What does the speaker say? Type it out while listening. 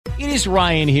It is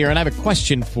Ryan here, and I have a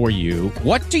question for you.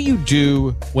 What do you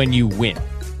do when you win?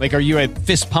 Like, are you a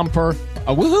fist pumper,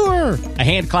 a woohooer, a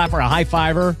hand clapper, a high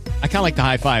fiver? I kind of like the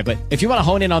high five, but if you want to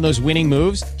hone in on those winning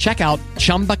moves, check out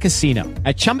Chumba Casino.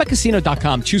 At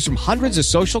ChumbaCasino.com, choose from hundreds of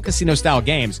social casino-style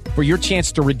games for your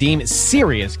chance to redeem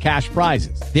serious cash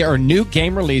prizes. There are new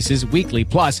game releases weekly,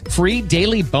 plus free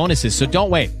daily bonuses. So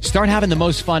don't wait. Start having the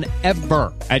most fun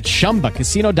ever at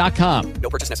ChumbaCasino.com.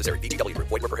 No purchase necessary. VGW. Void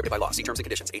where prohibited by law. See terms and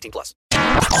conditions. 18+.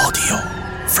 Audio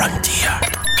Frontier.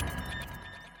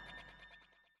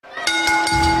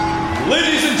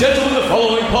 Ladies and gentlemen, the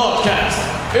following podcast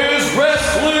is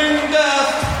Wrestling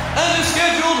Daft and is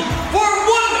scheduled for 1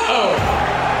 hour.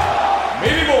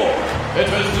 Maybe more.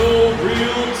 It has no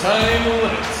real-time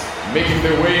limits, making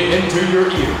their way into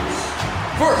your ears.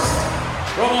 First,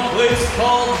 from a place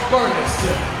called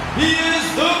Barneston, he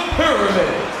is the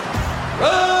Pyramid.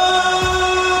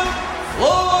 Rob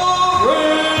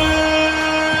Florence!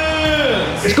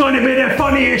 It's going to be the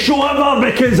funniest show ever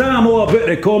because I'm all about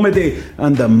the comedy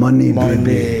and the money,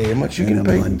 baby. How much you gonna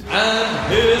pay? And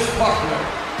his partner,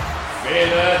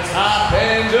 Fela Top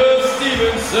End of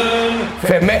Stevenson.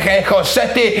 From Echo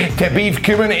City to Beef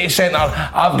Community Centre,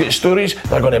 I've got stories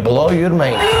that are going to blow your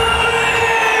mind.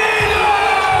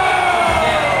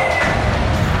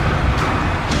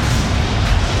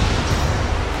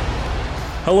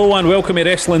 Hello and welcome to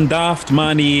Wrestling Daft.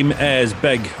 My name is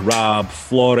Big Rob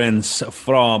Florence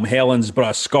from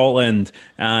Helensburgh, Scotland,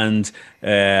 and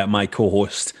my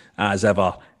co-host, as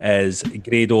ever, is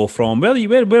Grado from...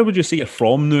 Where would you say you're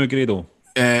from now, Grado?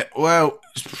 Well,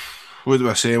 what do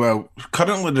I say? Well,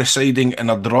 currently residing in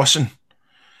Ardrossan,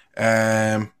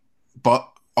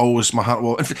 but always my heart...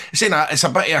 Well, saying that, it's a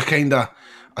bit of a kind of...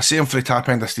 I say I'm from the top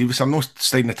end of Stevenson. I'm not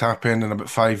staying in the top end in about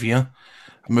 5 years.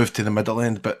 I moved to the middle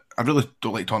end, but I really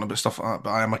don't like talking about stuff like that. But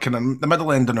I am a kind of the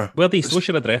middle end now. What's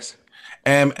your address?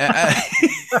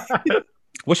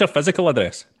 What's your physical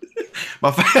address?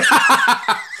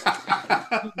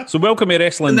 So welcome to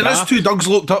Wrestling Daft. Daft. There is 2 dogs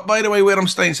locked up, by the way, where I'm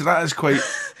staying, so that is quite...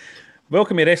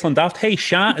 Welcome to Wrestling Daft. Hey,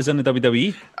 Shat is in the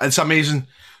WWE. It's amazing.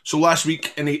 So last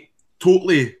week, and he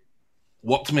totally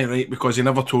worked me, right, because he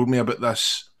never told me about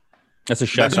this. This is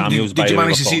Shat Samuels, by Did the you way.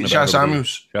 manage to see Shat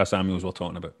Samuels? Shat Samuels we're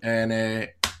talking about. And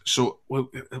so when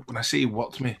I say he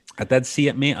worked me... I did see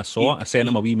it, mate. I saw it. I sent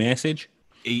him a wee message.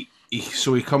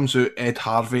 So he comes out, Ed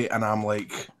Harvey, and I'm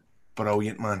like,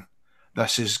 brilliant, man.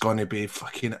 This is going to be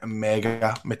fucking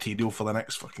mega material for the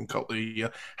next fucking couple of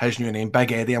years. His new name,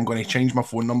 Big Eddie. I'm going to change my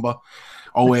phone number.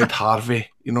 Oh, Ed Harvey.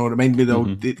 You know, remind me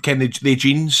of the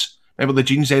jeans. Remember the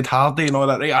jeans, Ed Hardy and all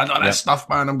that, right? I know this stuff,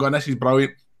 man. I'm going, this is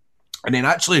brilliant. And then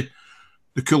actually...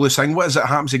 The coolest thing, what is it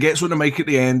happens? He gets on the mic at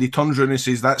the end, he turns around and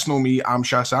says, "That's no me, I'm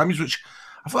Shat Samuels," which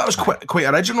I thought that was quite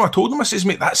original. I told him, I says,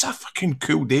 "Mate, that's a fucking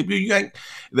cool debut." You think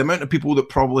the amount of people that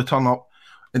probably turn up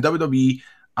in WWE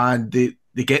and they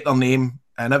get their name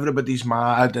and everybody's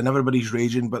mad and everybody's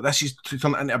raging, but this is to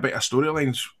turn it into a bit of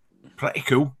storylines. Pretty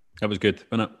cool. That was good,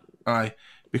 wasn't it? Aye,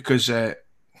 because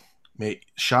mate,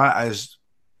 Shat is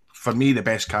for me the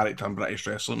best character in British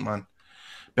wrestling, man.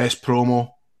 Best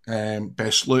promo,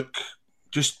 best look.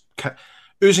 Just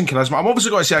oozing charisma. I'm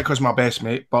obviously going to say it because my best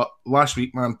mate, but last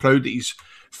week, man, proud that he's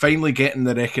finally getting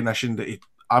the recognition that he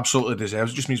absolutely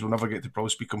deserves. It just means we'll never get to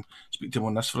probably speak to him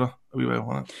on this for a wee while,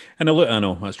 won't it? And I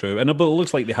know that's true. But it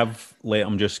looks like they have let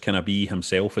him just kind of be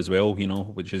himself as well, you know,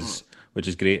 which is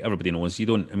great. Everybody knows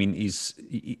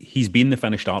he's been the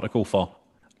finished article for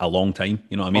a long time.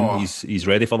 You know what I mean? Oh. He's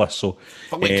ready for this. So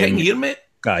For like 10 years, mate.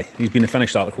 Aye, he's been the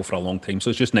finished article for a long time.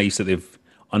 So it's just nice that they've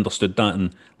understood that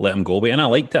and let him go. But and I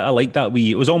liked it. I liked that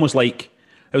it was almost like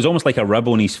a rib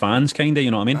on his fans, kind of.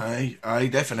 You know what I mean? Aye,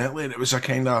 definitely. And it was a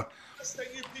kind of.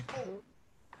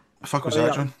 The fuck was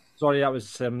that, John? Sorry, that was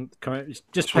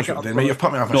just pick it up. Mate, you've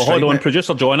put me off. No, hold on,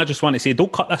 Producer John. I just want to say,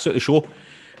 don't cut this out of the show.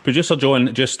 Producer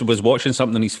John just was watching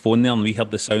something on his phone there, and we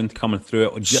heard the sound coming through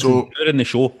it just during the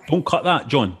show. Don't cut that,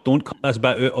 John. Don't cut this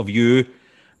bit out of you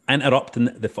interrupting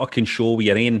the fucking show with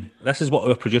your ain. This is what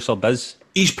our producer does.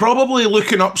 He's probably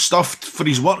looking up stuff for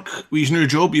his work with his new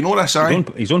job. You know this, aye?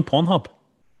 He's on Pornhub.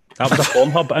 That was a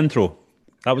Pornhub intro.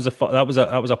 That was a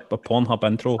Pornhub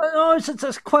intro. No, it's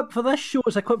a clip for this show.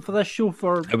 It's a clip for this show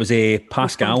for. It was a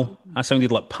Pascal. That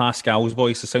sounded like Pascal's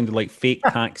voice. It sounded like Fake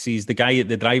Taxis. The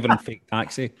driver in Fake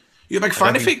Taxi. You're a big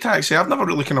fan of Fake Taxi? I've never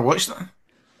really kind of watched that.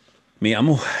 Mate, I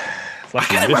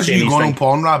can't imagine you going on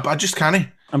porn, Rab. I just can't.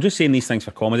 I'm just saying these things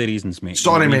for comedy reasons, mate.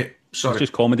 Sorry, you know mate. Sorry. It's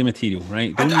just comedy material,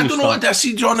 right? I don't know what I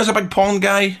see John as a big porn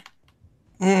guy.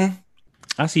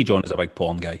 I see John as a big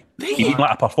porn guy. You mean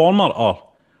like a performer or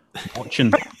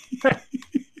watching?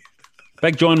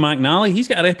 Big John McNally, he's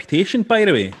got a reputation, by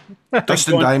the way.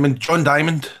 Dustin Diamond. John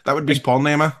Diamond. That would be his porn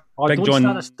name, eh? Oh, Big don't John,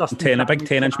 start this Dustin big Diamond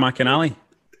 10-inch chat. McAnally.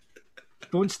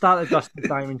 Don't start the Dustin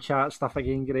Diamond chat stuff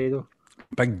again, Grado.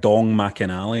 Big Dong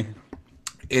McAnally.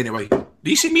 Anyway, do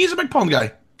you see me as a big porn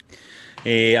guy?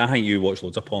 I think you watch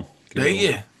loads of porn. Do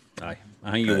you? Aye.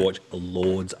 I think you watch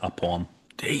loads of porn.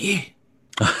 Do you?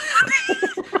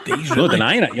 You're not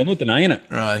denying it. You're not denying it.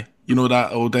 Right. You know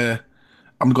that old,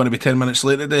 I'm going to be 10 minutes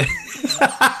late today.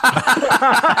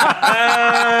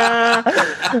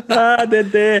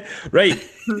 Right.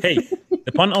 Hey,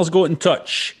 the punters got in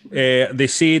touch. They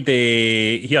said,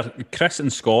 here, Chris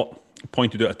and Scott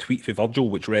pointed out a tweet for Virgil,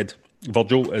 which read,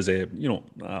 Virgil is a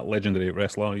legendary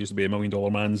wrestler. He used to be $1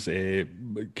 Million Man's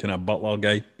kind of butler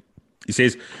guy. He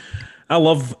says, I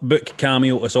love book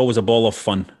cameo. It's always a ball of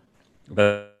fun.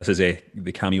 This is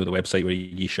the Cameo, the website where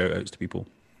you shout outs to people.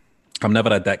 I'm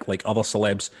never a dick like other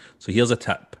celebs, so here's a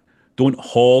tip. Don't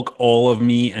hog all of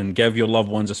me and give your loved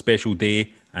ones a special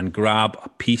day and grab a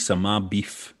piece of my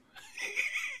beef.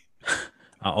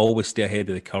 I always stay ahead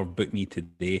of the curve. Book me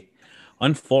today.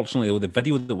 Unfortunately, though, the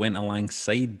video that went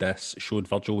alongside this showed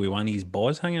Virgil with one of his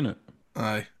balls hanging out.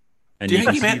 Aye. And Do you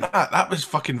think he meant that? That was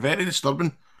fucking very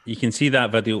disturbing. You can see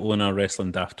that video on our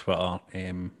Wrestling Daft Twitter.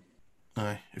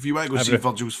 Aye. If you want to go see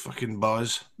Virgil's fucking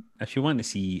buzz. If you want to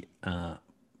see a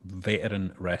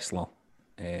veteran wrestler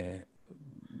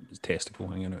testicle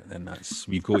hanging out, then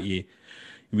we've got you.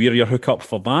 We're your hookup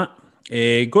for that.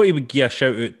 Got to give a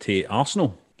shout out to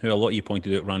Arsenal, who a lot of you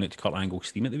pointed out ran out to Kurt Angle's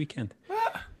steam at the weekend.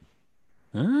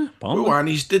 What one?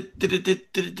 He's did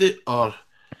or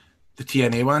the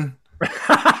TNA one?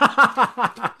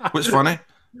 What's funny?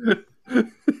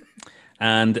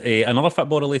 And another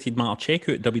football-related matter, check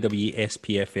out WWE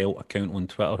SPFL account on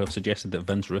Twitter who have suggested that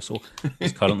Vince Russo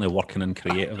is currently working in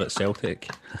creative at Celtic.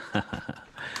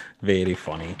 Very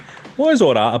funny. What is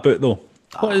all that about, though?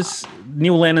 What is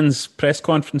Neil Lennon's press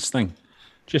conference thing?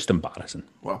 Just embarrassing.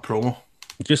 What a promo.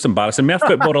 Just embarrassing. More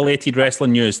football-related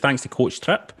wrestling news. Thanks to Coach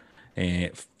Tripp,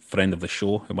 friend of the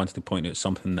show, who wanted to point out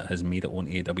something that has made it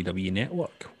onto a WWE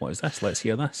network. What is this? Let's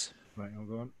hear this. Right, I'll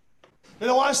go on. And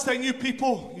the last time you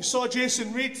saw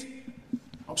Jason Reed,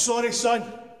 I'm sorry, son,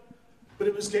 but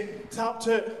it was getting tapped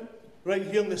out right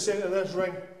here in the centre of this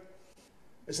ring.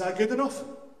 Is that good enough?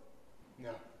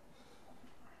 No.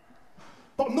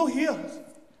 But I'm not here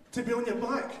to be on your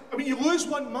back. I mean, you lose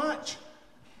one match.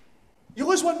 You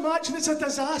lose one match and it's a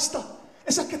disaster.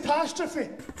 It's a catastrophe.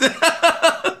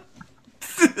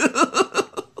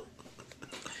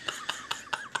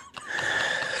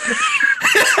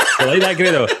 You like that,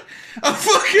 Grado? I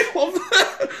fucking love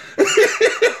that.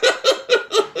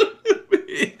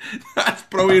 That's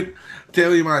brilliant.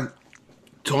 Tell you, man,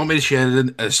 Tommy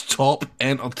Sheridan is top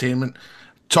entertainment.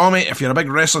 Tommy, if you're a big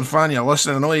wrestling fan, you're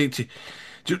listening, I know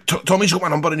Tommy's got my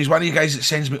number and he's one of you guys that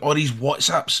sends me all these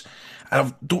WhatsApps, and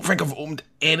I don't think I've opened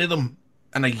any of them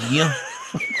in a year.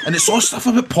 And it's all stuff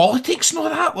about politics and all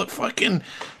that, like fucking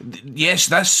yes,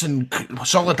 this and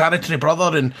solidarity,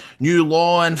 brother, and new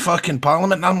law and fucking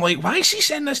parliament. And I'm like, why is he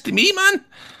sending this to me, man?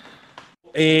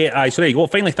 So there you go.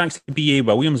 Finally, thanks to B.A.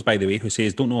 Williams, by the way, who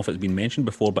says, don't know if it's been mentioned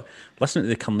before, but listening to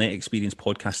the Cornet Experience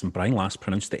podcast, and Brian Last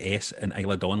pronounced the S in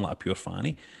Isla Dawn like a pure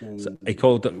fanny. So he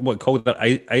called it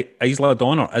Isla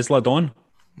Dawn or Isla Dawn?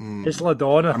 Isla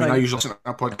Dawn, I mean, think. I usually listen to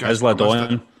that podcast. Isla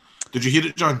Dawn. Did you hear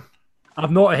it, John? I've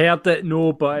not heard it,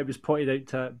 no, but it was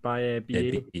pointed out by BA.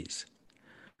 Deadbeats.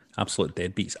 Absolute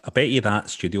deadbeats. I bet you that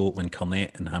studio, when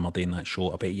Cornet and Hammer doing that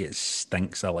show, I bet you it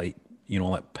stinks of like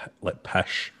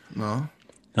pish. No.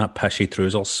 That pishy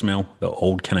trousers smell that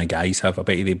old kind of guys have. I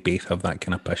bet you they both have that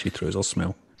kind of pishy trousers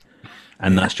smell.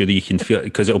 And that studio, you can feel,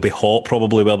 because it'll be hot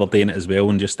probably where they're doing it as well,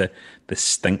 and just the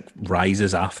stink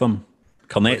rises off them.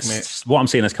 Cornet's, what I'm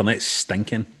saying is Cornet's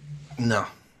stinking. No,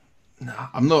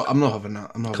 I'm not having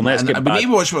that. I'm not having Let's that. get And back.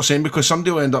 maybe what we're saying, because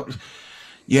somebody will end up,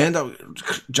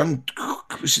 Jim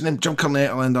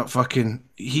Cornette will end up fucking,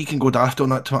 he can go daft on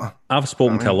that Twitter. I've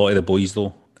spoken to a lot of the boys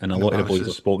though, and a lot of the boys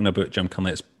masses. have spoken about Jim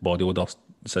Cornette's body odour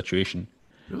situation.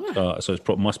 Really? So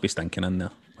it must be stinking in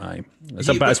there. Aye,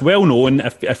 it's well known.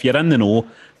 If you're in the know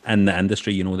in the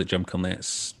industry, you know that Jim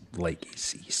Cornette's like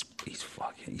he's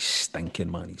stinking,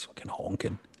 man. He's fucking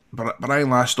honking. But Brian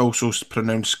Last also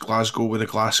pronounced Glasgow with a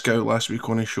Glasgow last week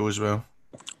on his show as well.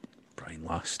 Brian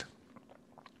Last.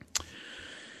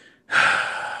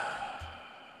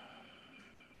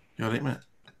 You alright, mate?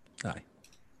 Aye.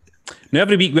 Now,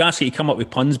 every week we ask you to come up with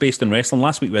puns based on wrestling.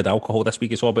 Last week we had alcohol. This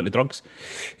week it's all about the drugs.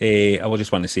 I will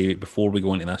just want to say before we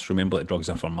go into this, remember that drugs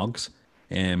are for mugs.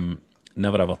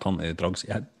 Never ever turn to the drugs.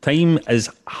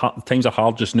 Times are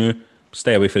hard just now.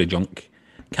 Stay away from the junk.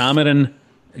 Cameron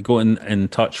got in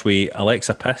touch with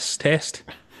Alexa Piss test.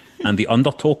 and The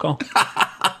Undertaker.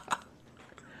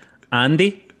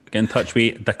 Andy, get in touch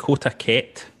with Dakota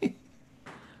Ket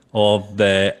of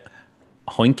the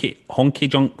Honky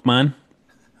Junk Man.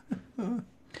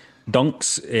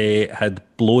 Dunks had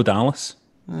Blow Dallas.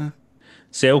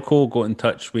 Selco got in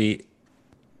touch with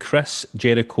Chris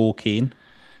Jericho Kane.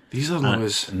 These are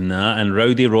those. Nah, and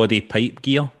Rowdy Roddy Pipe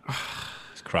Gear.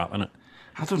 It's crap, isn't it?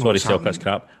 I don't know. Sorry, Selco, it's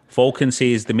crap. Falcon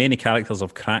says the many characters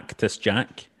of Cactus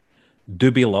Jack,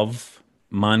 Doobie Love,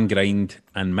 Man Grind,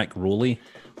 and Mick Rowley.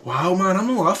 Wow, man, I'm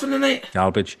not laughing tonight.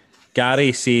 Garbage.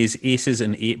 Gary says Aces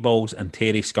and 8 Balls and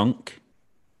Terry Skunk.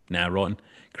 Nah, rotten.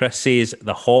 Chris says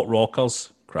the Hot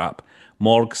Rockers. Crap.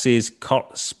 Morg says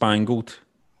Kurt Spangled,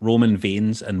 Roman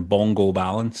Veins, and Bongo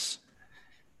Balance.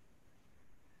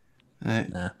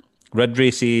 Nah.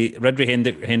 Ridley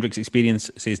Hendricks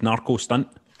Experience says Narco Stunt.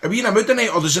 Are we in a mood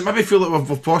tonight, or does it maybe feel like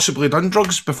we've possibly done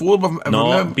drugs before?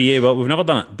 No, we've never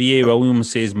done it. B.A.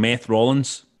 Williams says Meth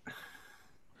Rollins.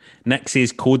 Nick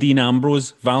says Codeine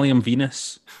Ambrose, Valium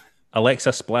Venus,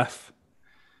 Alexa Spliff,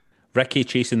 Ricky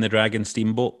Chasing the Dragon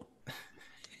Steamboat.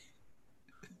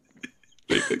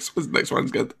 Next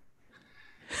one's good.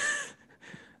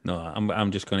 No,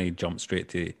 I'm just going to jump straight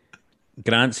to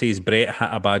Grant says Brett hit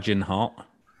a badge in heart.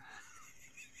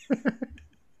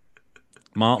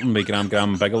 Martin by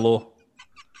Graham Bigelow.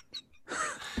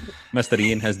 Mr.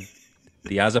 Ian has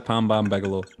Diazepam Bam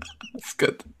Bigelow. That's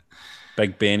good.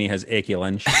 Big Benny has Eki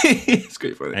Lynch. It's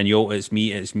great for it. And yo, it's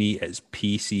me, it's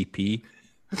PCP.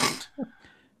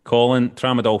 Colin,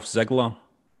 Tramadolf Ziggler,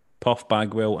 Puff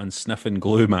Bagwell, and Sniffing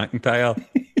Glue McIntyre.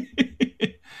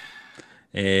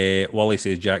 Wally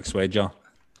says Jack Swedger.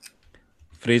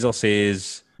 Fraser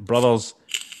says Brothers,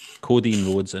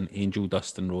 Codeine Rhodes, and Angel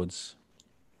Dustin Rhodes.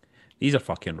 These are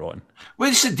fucking rotten.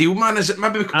 What's the deal, man? Is this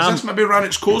maybe ran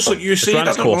its course, like you said?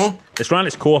 I don't know. It's ran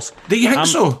its course. Do you think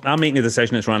so? I'm making the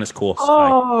decision it's ran its course.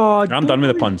 Oh, I'm done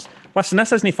with the puns. Listen,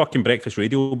 this isn't fucking breakfast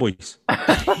radio, boys.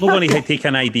 We're going to take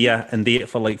an idea and do it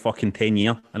for like fucking 10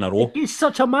 years in a row. It's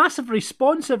such a massive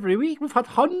response every week. We've had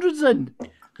hundreds in.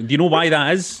 Do you know why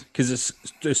that is? Because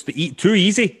it's too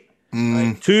easy.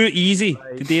 Too easy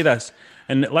to do this.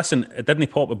 And listen, it didn't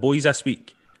pop with boys this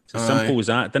week. It's as simple as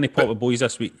that. It didn't pop with boys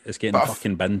this week. It's getting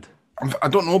fucking binned. I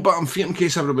don't know, but I'm fearing in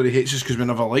case everybody hates us because we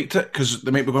never liked it, because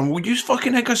they might be going, well, you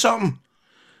fucking think of something.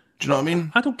 Do you know what I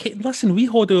mean? I don't care. Listen, we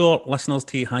hold our listeners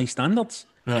to high standards.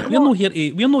 Right. We're not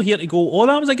here to go, oh,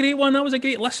 that was a great one, that was a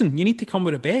great... Listen, you need to come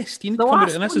with the best. You need to come with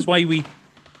it, and this is why we...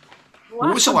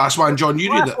 What's the last one, John?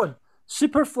 You read it. One.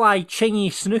 Superfly,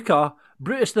 Chingy Snooker,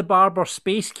 Brutus the Barber,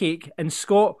 Space Cake, and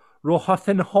Scott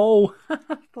Rohutton Hall. I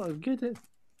thought it was good.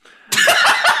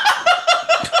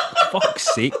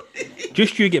 Fuck's sake.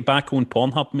 Just you get back on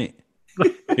Pornhub, mate.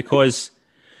 Because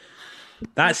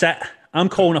that's it. I'm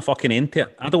calling a fucking end to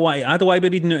it. I don't want to be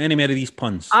reading out any more of these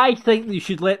puns. I think you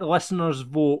should let the listeners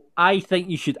vote. I think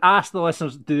you should ask the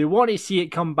listeners, do they want to see it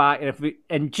come back?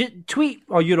 And tweet,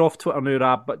 or you're off Twitter now,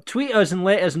 Rab, but tweet us and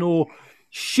let us know,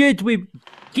 should we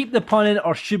keep the pun in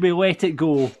or should we let it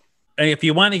go? And if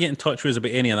you want to get in touch with us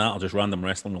about any of that or just random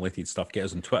wrestling related stuff, get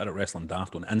us on Twitter at Wrestling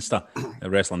Daft, on Insta at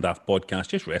Wrestling Daft Podcast,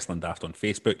 just Wrestling Daft on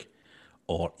Facebook,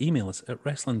 or email us at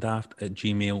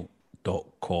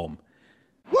wrestlingdaft@gmail.com.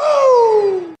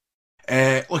 Woo!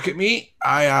 Look at me.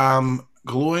 I am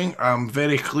glowing. I'm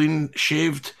very clean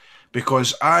shaved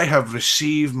because I have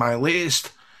received my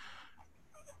latest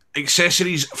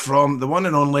accessories from the one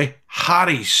and only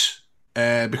Harry's.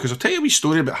 Because I'll tell you a wee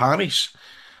story about Harry's.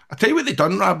 I'll tell you what they've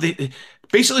done, Rab. They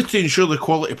basically, to ensure the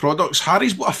quality products,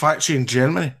 Harry's bought a factory in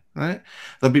Germany, right?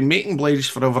 They've been making blades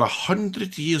for over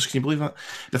 100 years. Can you believe that?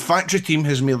 The factory team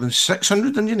has more than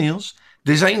 600 engineers,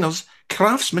 designers,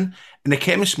 craftsmen, and the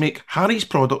chemists make Harry's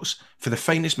products for the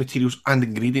finest materials and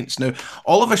ingredients. Now,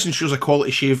 all of this ensures a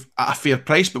quality shave at a fair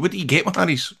price, but what do you get with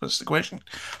Harry's? That's the question.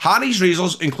 Harry's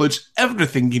razors includes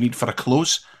everything you need for a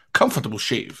close, comfortable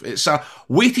shave. It's a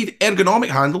weighted ergonomic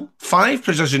handle, 5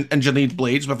 precision engineered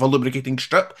blades with a lubricating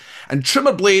strip, and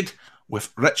trimmer blade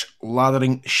with rich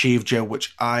lathering shave gel,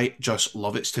 which I just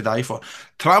love. It's to die for.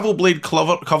 Travel blade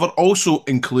cover also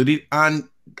included, and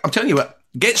I'm telling you what,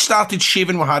 get started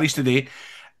shaving with Harry's today,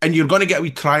 and you're going to get a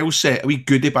wee trial set, a wee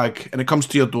goodie bag, and it comes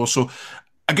to your door. So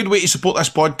a good way to support this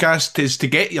podcast is to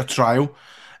get your trial,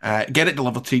 get it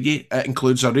delivered to you. It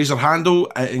includes a razor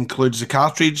handle, it includes the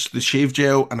cartridge, the shave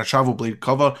gel, and a travel blade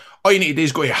cover. All you need to do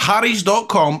is go to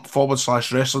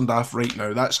harrys.com/wrestling daft right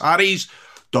now. That's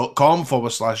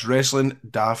harrys.com/wrestling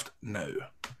daft now.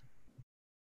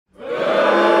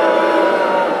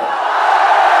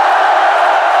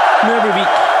 Every week,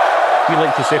 we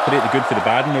like to separate the good for the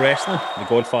bad in the wrestling. The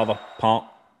Godfather Part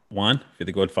 1 for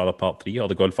The Godfather Part 3, or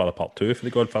The Godfather Part 2 for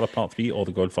The Godfather Part 3, or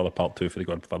The Godfather Part 2 for The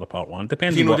Godfather Part 1.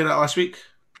 Depends on Tino what... did it last week.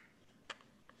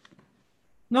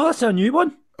 No, that's a new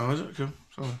one. Oh, is it? Cool.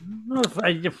 Sorry. No,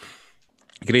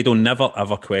 Grado, never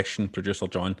ever question producer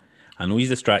John. I know he's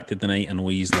distracted tonight. I know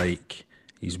he's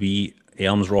wee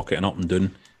arms rocketing up and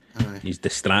down. He's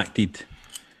distracted.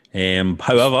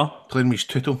 However, Playing with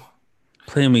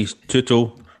his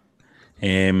tootle.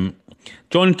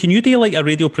 John, can you do like a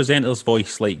radio presenter's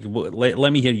voice? Like,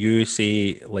 let me hear you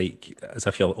say, like, as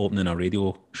if you're opening a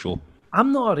radio show.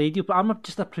 I'm not a radio, but I'm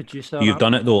just a producer. You've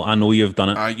done it though. I know you've done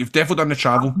it. You've definitely done the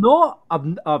travel. No,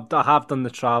 I have done the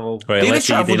travel. Right, let's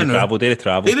see you do the travel. Do the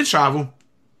travel. Do the travel.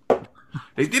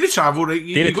 Right, do the travel, right?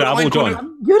 Do the travel,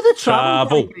 John. You're the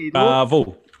travel.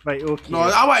 Travel. Right, okay. No,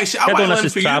 I want to say, I want to learn This for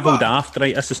is you, travel but daft,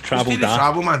 right? This is travel do the daft.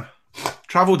 travel, man.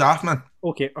 Travel daft, man.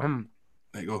 Okay.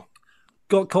 There you go.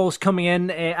 Got calls coming in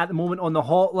at the moment on the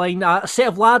hotline. A set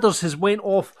of ladders has went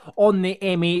off on the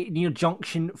M8 near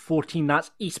Junction 14.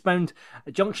 That's eastbound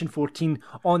Junction 14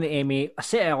 on the M8. A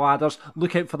set of ladders.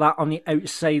 Look out for that on the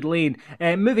outside lane.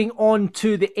 Moving on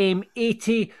to the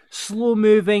M80. Slow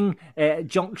moving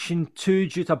Junction 2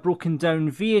 due to a broken down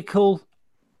vehicle.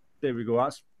 There we go.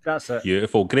 That's it.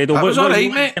 Beautiful. Grado, That was all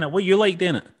right, mate. What you like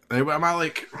doing it? Right, what am I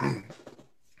like?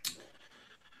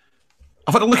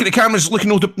 I've had a look at the cameras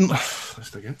looking all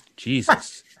Let's again.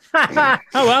 Jesus.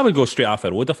 I would go straight off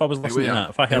the road if I was listening to are. that.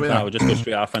 If I heard Here we that, I are. would just go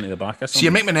straight off into the back or See, you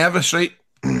something. make me nervous, right?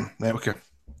 Right, okay.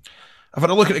 I've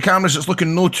had a look at the cameras, it's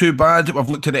looking no too bad. I've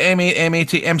looked at the M8,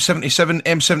 M80, M77,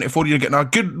 M74, you're getting a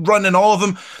good run in all of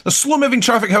them. There's slow moving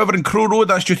traffic, however, in Crow Road,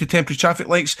 that's due to temporary traffic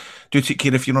lights. Do take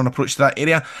care if you're on approach to that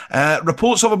area.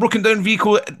 Reports of a broken down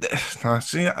vehicle.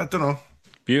 See, I don't know.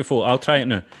 Beautiful. I'll try it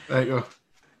now. There you go.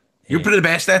 You're pretty the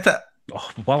best at it. Oh,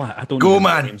 well, I don't Go, know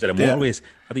man. the names of the motorways.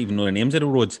 I don't even know the names of the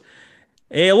roads.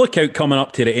 Look out coming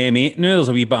up to the M8. Now there's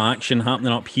a wee bit of action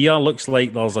happening up here. Looks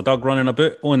like there's a dog running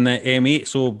about on the M8,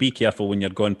 so be careful when you're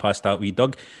going past that wee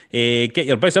dog.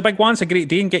 It's a big one, it's a great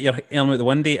day, and get your arm out the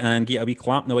window and get a wee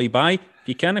clap on the way by. If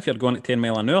you can, if you're going at 10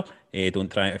 mile an hour.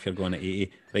 Don't try it if you're going at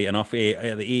 80. Right enough. The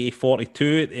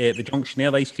 8042, the junction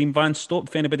there, the ice cream van stopped.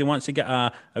 If anybody wants to get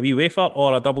a wee wafer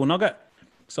or a double nugget.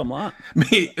 Something like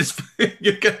that. Mate,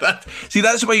 you get that. See,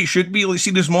 that's why you should be. Like,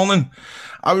 see, this morning,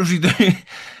 I was reading,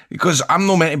 because I'm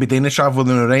not meant to be doing the travel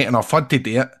now, right? And I've had to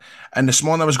do it. And this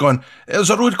morning I was going, there's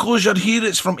a road closure here.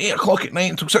 It's from 8 o'clock at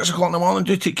night until 6 o'clock in the morning.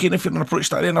 Do take care if you're on approach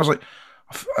that area. And I was like,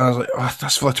 oh,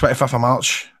 that's for the 25th of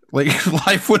March. Like,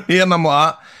 live one here, and I'm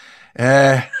like,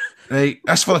 right,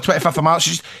 that's for the 25th of March.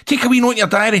 Just take a wee note in your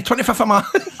diary, 25th of March.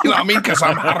 You know what I mean? Because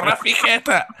I'm horrific at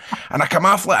it. And I come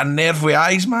off like a nerve with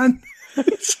eyes, man.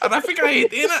 It's horrific, I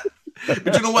hate doing it.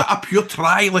 But you know what? I pure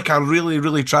try, like I really,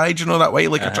 really tried, you know, that way.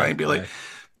 Like I try and be like,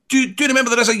 do you remember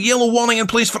there is a yellow warning in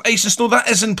place for ice and snow? That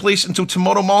is in place until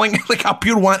tomorrow morning. Like I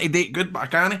pure want to date good, but I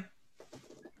can't.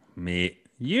 Mate,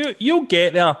 you'll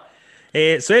get there.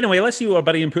 So anyway, let's see what we're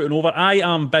burying putting over. I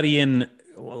am burying,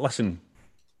 listen,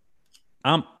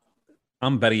 I'm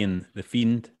burying The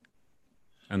Fiend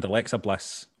and Alexa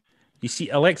Bliss. You see,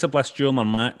 Alexa Bliss during their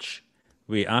match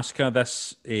with Asuka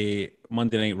this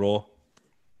Monday Night Raw,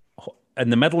 in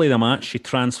the middle of the match, she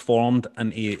transformed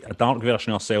into a dark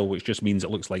version of herself, which just means it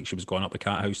looks like she was going up the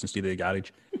cat house instead of the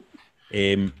garage.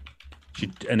 And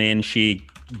then she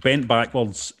bent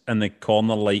backwards in the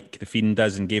corner like The Fiend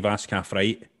does and gave Asuka a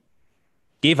fright.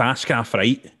 Gave Asuka a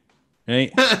fright,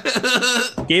 right?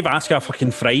 Gave Asuka a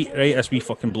fucking fright, right? This wee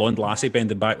fucking blonde lassie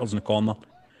bending backwards in the corner.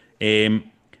 And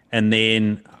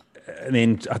then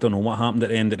I don't know what happened at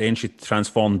the end. At the end, she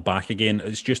transformed back again.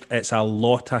 It's a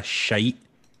lot of shite.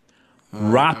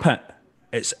 Wrap it.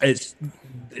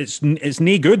 It's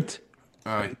no good.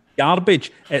 Aye.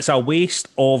 Garbage. It's a waste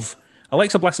of.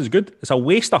 Alexa Bliss is good. It's a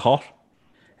waste of her.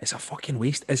 It's a fucking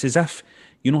waste. It's as if,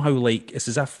 you know how like, it's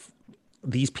as if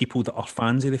these people that are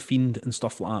fans of The Fiend and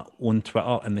stuff like that on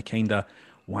Twitter and the kind of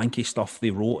wanky stuff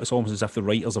they wrote, it's almost as if the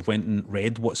writers have went and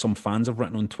read what some fans have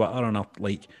written on Twitter and are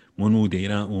like, we'll do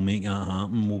that, we'll make that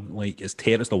happen. It's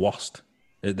the worst.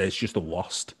 It's just the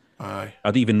worst. Aye. I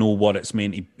don't even know what it's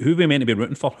meant to. Who are we meant to be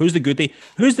rooting for? Who's the goodie?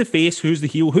 Who's the face? Who's the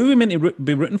heel? Who are we meant to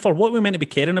be rooting for? What are we meant to be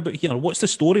caring about here? What's the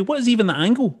story? What is even the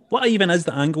angle? What even is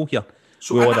the angle here?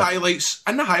 So in the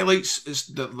highlights, is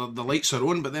the lights are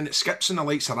on, but then it skips and the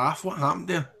lights are off. What happened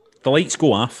there? The lights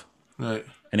go off. Right.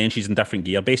 And then she's in different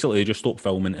gear. Basically, they just stopped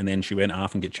filming and then she went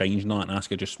off and got changed and that, and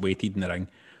Asuka just waited in the ring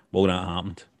while that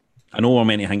happened. I know we're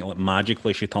meant to think like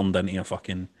magically she turned into a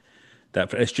fucking...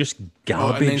 It's just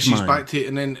garbage, and then she's man. back to,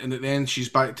 and at the end she's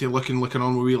back to looking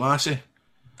on with wee lassie.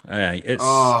 Aye, it's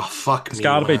fuck it's me,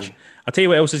 garbage. man. I tell you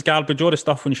what else is garbage. All the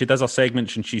stuff when she does her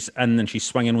segments and she's in and she's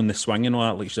swinging on the swing and all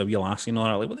that, like she's a real ass and all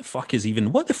that. Like, what the fuck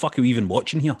are we even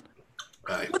watching here?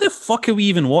 Right. What the fuck are we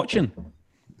even watching?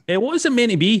 What is it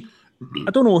meant to be?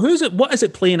 I don't know. What is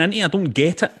it playing into? I don't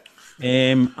get it.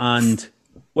 And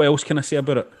what else can I say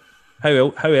about it?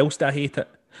 How else do I hate it?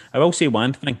 I will say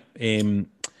one thing.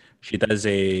 She does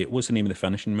what's the name of the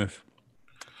finishing move?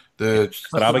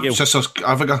 Sister Abigail. Sister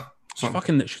Abigail.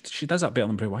 She does that better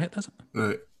than Bray Wyatt, does it?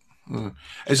 Right.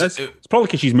 It's probably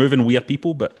because she's moving weird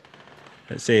people, but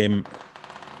it's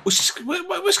what's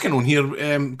going on here?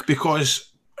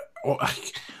 Because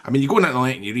I mean, you go on the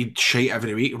internet and you read shite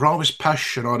every week. Raw was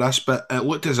pish and all this, but it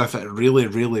looked as if it really,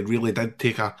 really, really did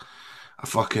take a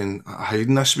fucking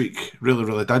hiding this week. Really,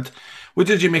 really did. What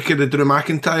did you make of the Drew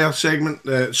McIntyre segment?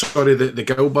 The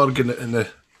Goldberg and the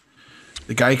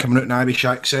guy coming out in Irish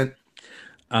accent.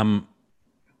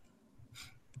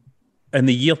 In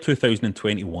the year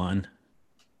 2021,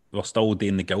 we're still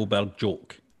doing the Goldberg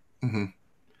joke. Mm-hmm.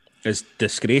 It's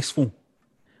disgraceful.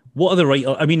 What are the right?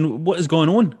 I mean, what is going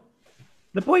on?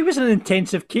 The boy was in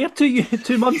intensive care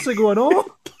 2 months ago and all.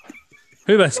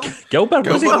 Who was Gilbert?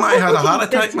 Gilbert had a heart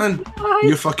attack, man.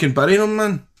 You fucking bury him,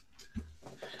 man.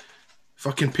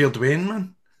 Fucking Pierre Dwayne,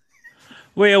 man.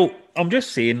 Well, I'm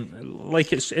just saying,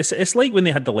 like it's like when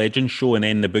they had the Legends show and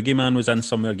then the Boogeyman was in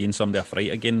somewhere against somebody a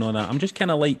fright again and all that. I'm just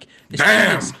kind of like,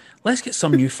 let's get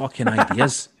some new fucking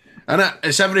ideas. And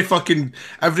it's every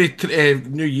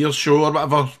New Year's show or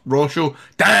whatever, Raw show.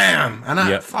 Damn! And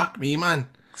Yep. fuck me, man.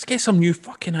 Let's get some new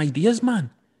fucking ideas,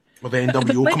 man. Well, the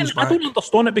NWO comes back. I don't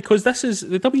understand it because this is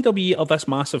the WWE are this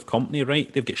massive company,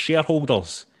 right? They've got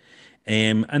shareholders,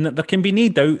 and there can be no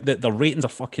doubt that their ratings are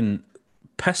fucking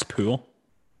piss poor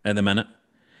at the minute.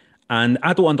 And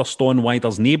I don't understand why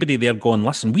there's nobody there going,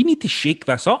 listen, we need to shake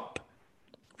this up.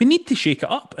 We need to shake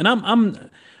it up. And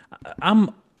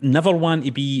I'm never one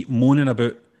to be moaning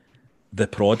about the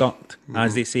product,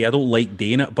 as they say. I don't like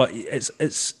doing it, but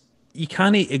it's you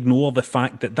can't ignore the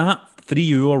fact that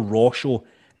 3-hour Raw show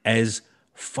is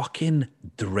fucking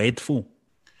dreadful.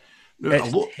 Now,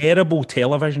 It's terrible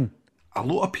television. A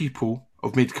lot of people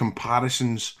have made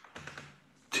comparisons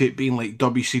to it being like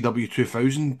WCW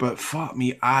 2000, but fuck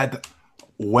me, I'd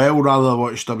well rather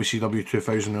watch WCW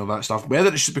 2000 and all that stuff.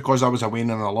 Whether it's just because I was a Wayne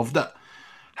and I loved it.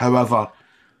 However,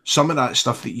 some of that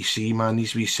stuff that you see, man,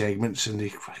 these wee segments, and they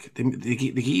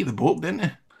get you the boat, didn't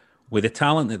they? With the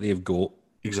talent that they've got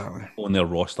Exactly. on their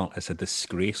roster, it's a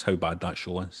disgrace how bad that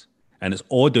show is. And it's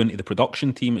all down to the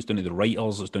production team, it's down to the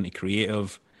writers, it's down to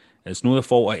creative. It's not the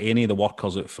fault of any of the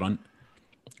workers out front.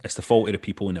 It's the fault of the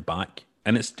people in the back.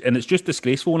 And it's just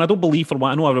disgraceful. And I don't believe for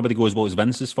one, I know everybody goes, well, it's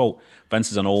Vince's fault.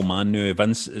 Vince is an old man now.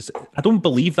 I don't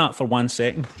believe that for 1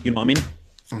 second. You know what I mean?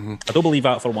 Mm-hmm. I don't believe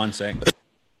that for 1 second.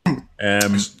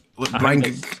 Brian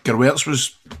Gerwertz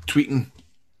was tweeting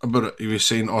about it. He was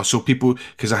saying, so people,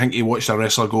 because I think he watched a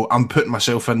wrestler go, I'm putting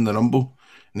myself in the Rumble.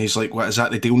 And he's like, what is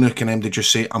that the deal now? Can they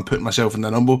just say, I'm putting myself in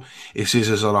the Rumble? He says,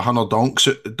 is there 100 donks,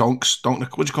 what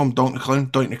do you call him? Donk the clown?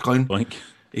 Doink.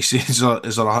 He says, is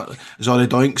there all the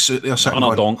doinks out there sitting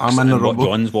on, donks. I'm in the and what Rumble.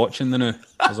 John's watching the now.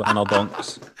 There's 100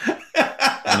 donks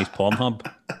on his Pornhub.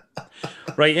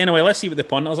 Right, anyway, let's see what the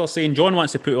punters are saying. John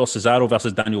wants to put Cesaro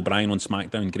versus Daniel Bryan on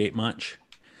SmackDown. Great match.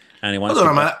 And he wants Hold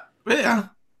on a minute. Wait, yeah.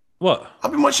 What?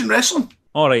 I've been watching wrestling.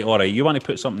 All right. You want to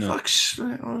put something on? Fuck's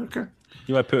right, okay.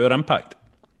 You want to put our Impact?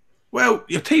 Well,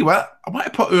 you tell you what, I want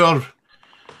to put our.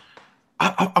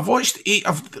 I've watched 8.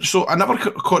 So I never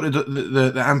caught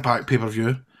the Impact pay per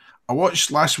view. I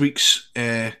watched last week's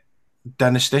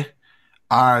Dynasty,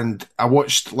 and I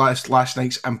watched last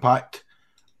night's Impact,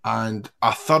 and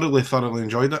I thoroughly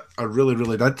enjoyed it. I really,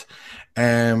 really did.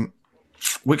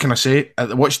 What can I say?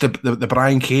 I watched the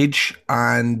Brian Cage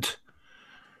and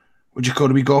what do you call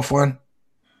the wee golf one?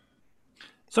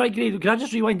 Sorry, Grado, can I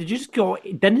just rewind? Did you just call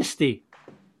it Dynasty?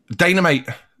 Dynamite.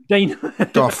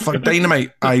 Dynamite. Fuck,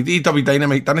 Dynamite. EW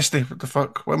Dynamite Dynasty. What the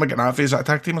fuck? What am I getting at? Is that a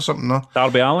tag team or something? No.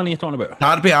 Darby Allin, are you talking about?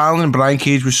 Darby Allin and Brian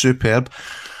Cage was superb.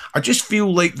 I just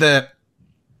feel like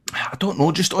I don't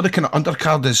know, just all the kind of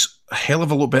undercard is a hell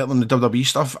of a lot better than the WWE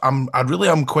stuff. I really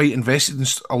am quite invested in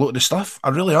a lot of the stuff. I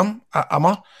really am. I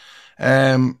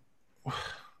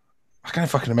can't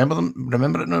fucking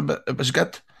remember it now, but it was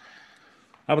good.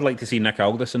 I would like to see Nick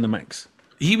Aldis in the mix.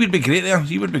 He would be great there.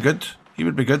 He would be good.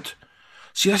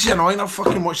 See, this is annoying. I've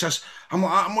fucking watched this. I'm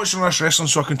watching this wrestling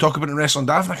so I can talk about it in Wrestling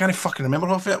Daft, and I can't fucking remember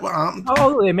half of it. What happened?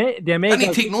 Oh, the Omega I need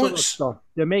to take Good Mother notes. stuff.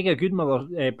 The Omega Good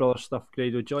Mother brother stuff,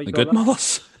 Grado. Joy. The Good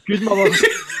Mothers. Good Mothers.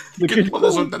 The Good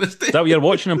Mothers on Dynasty. Is that what you're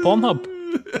watching on Pornhub?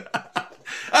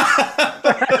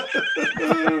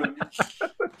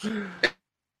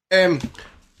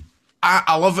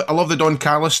 I love it. I love the Don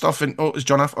Callis stuff, and it's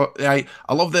John F. I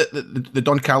love the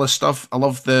Don Callis stuff. I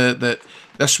love the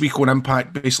this week on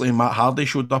Impact. Basically, Matt Hardy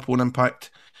showed up on Impact,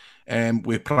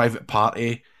 with Private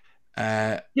Party.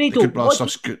 The Good Brother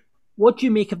stuff's good. What do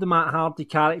you make of the Matt Hardy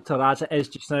character as it is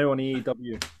just now on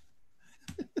AEW?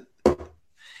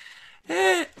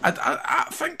 I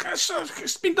think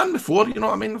it's been done before, you know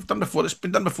what I mean? I've done before. It's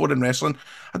been done before in wrestling.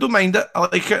 I don't mind it. I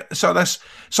like it. So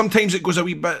sometimes it goes a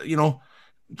wee bit, you know,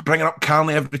 bringing up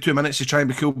Carney every 2 minutes to try and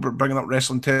be cool, bringing up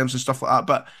wrestling terms and stuff like that.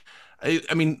 But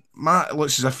I mean, Matt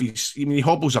looks as if he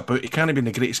hobbles about. He can't be in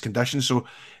the greatest condition, so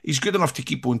he's good enough to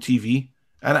keep on TV.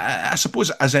 And I suppose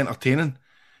it is entertaining.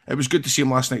 It was good to see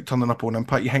him last night turning up on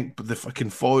Impact. You think the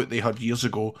fucking fallout they had years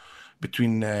ago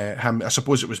between him, I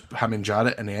suppose it was him and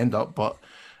Jarrett in the end up, but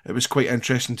it was quite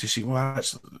interesting to see. Well,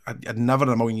 I'd never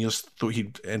in a million years thought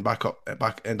he'd end up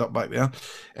back there.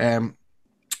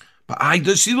 But I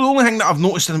do see the only thing that I've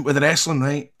noticed with the wrestling,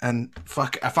 right? And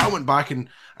fuck, if I went back and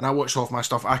I watched all of my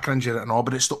stuff, I cringe at it and all,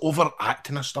 but it's the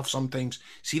overacting of stuff sometimes.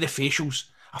 See the facials,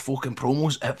 a fucking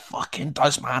promos, it fucking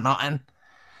does my nothing.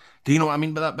 Do you know what I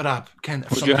mean by that? But Ken,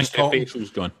 if what do you think of talking, the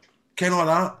facials, John? Ken, all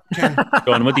that, Ken.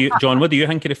 John, what do you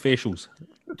think of the facials?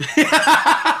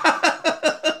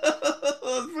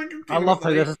 I love how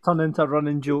this has turned into a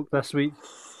running joke this week.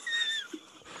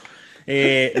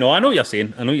 No, I know what you're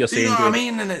saying. You know what I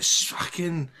mean? And it's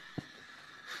fucking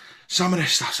some of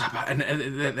this stuff's a bit, and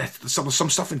some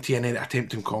stuff in TNA that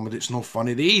attempting comedy. It's no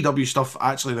funny. The AEW stuff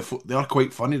actually they are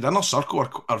quite funny. The Inner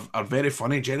Circle are very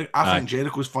funny. I think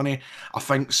Jericho's funny. I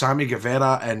think Sammy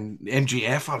Guevara and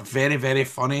MJF are very, very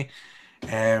funny.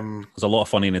 There's a lot of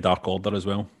funny in the Dark Order as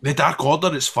well. The Dark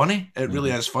Order is funny. It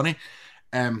really is funny.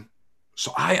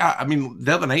 So I mean,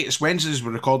 the other night, it's Wednesdays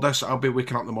we record this. I'll be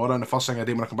waking up tomorrow, and the first thing I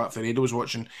do when I come back from the radio is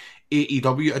watching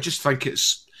AEW. I just think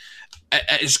it's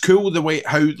cool the way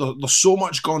how there's so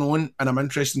much going on, and I'm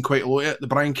interested in quite a lot of it. The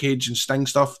Brian Cage and Sting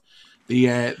stuff,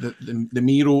 the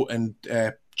Miro and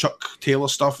Chuck Taylor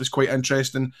stuff is quite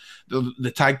interesting.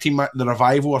 The tag team, the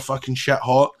Revival are fucking shit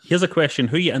hot. Here's a question: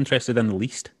 who are you interested in the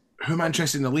least? Who am I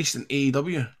interested in the least in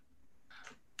AEW?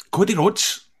 Cody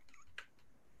Rhodes.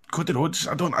 I can't get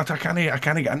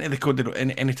into the Cody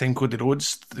anytime Cody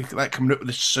Rhodes, that coming out with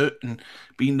the suit and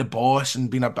being the boss and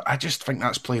being I just think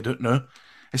that's played out now.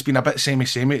 It's been a bit samey.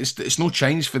 It's no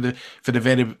change for the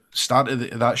very start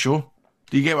of that show.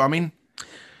 Do you get what I mean?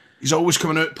 He's always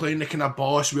coming out playing the kind of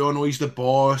boss. We all know he's the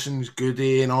boss and he's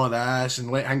goody and all this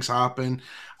and let things happen.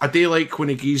 I do like when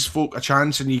he gives folk a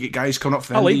chance and you get guys coming up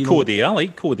for I like Cody.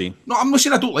 No, I'm not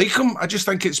saying I don't like him. I just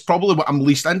think it's probably what I'm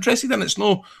least interested in. It's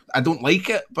no, I don't like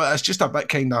it, but it's just a bit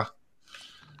kind of.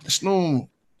 It's no.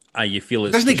 You feel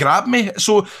it doesn't grab me.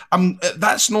 So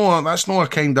that's no a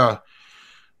kind of.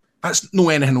 That's no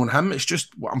anything on him. It's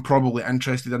just what I'm probably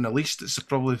interested in the least. It's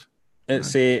probably.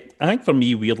 It's I think for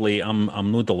me, weirdly,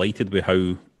 I'm not delighted with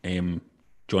how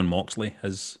John Moxley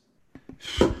has.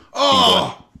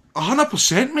 Oh,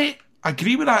 100%, mate. I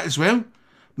agree with that as well.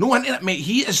 No internet, mate.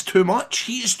 He is too much.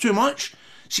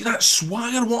 See that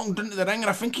swagger walking into the ring, and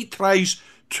I think he tries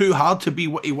too hard to be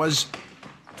what he was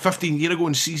 15 years ago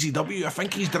in CZW. I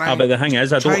think he's trying. But the thing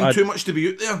is, trying too much to be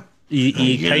out there.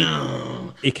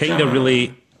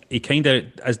 He kind of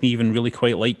isn't even really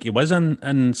quite like he was in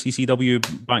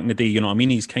CCW back in the day. You know what I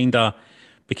mean? He's kind of,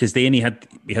 because then he had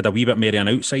a wee bit more of an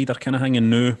outsider kind of thing, and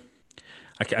now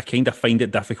I kind of find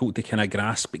it difficult to kind of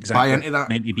grasp exactly what he's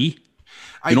meant to be.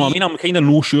 You know what I mean? I'm kind of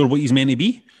not sure what he's meant to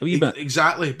be a wee bit.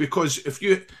 Exactly, because if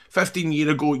you 15 years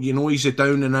ago, you know he's a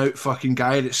down and out fucking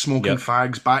guy that's smoking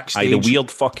fags backstage. The weird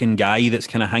fucking guy that's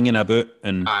kind of hanging about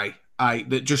and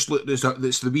that just look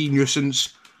that's the wee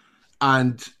nuisance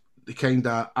and the kind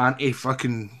of what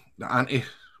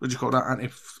do you call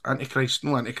that? Antichrist,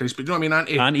 no Antichrist, but you know what I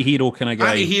mean? Anti-hero kind of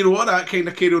guy. Anti-hero, or that kind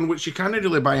of carry on, which you can't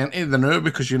really buy into the now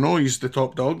because you know he's the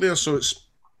top dog there. So it's,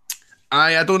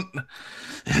 I don't.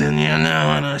 And you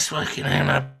know, it's fucking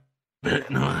but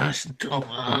no, that's top.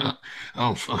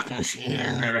 I'll fucking see you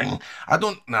in the ring.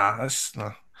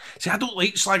 See, I don't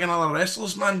like slagging other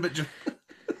wrestlers, man, but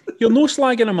you're no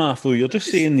slagging him off though. You're just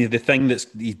saying the thing that's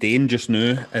he's doing just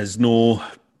now is no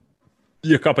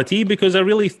your cup of tea, because I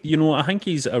really, I think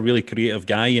he's a really creative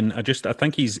guy, and I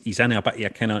think he's in a bit of a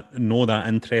kind of that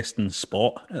interesting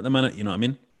spot at the minute. You know what I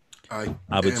mean? I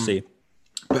would say.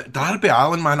 But Darby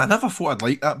Allin, man, I never thought I'd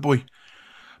like that boy.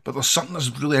 But there's something that's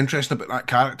really interesting about that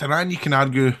character, and you can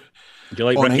argue. Do you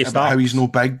like Ricky Starks? How he's no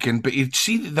big, but you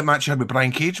see the match he had with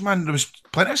Brian Cage, man. There was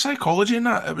plenty of psychology in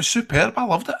that. It was superb. I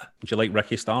loved it. Do you like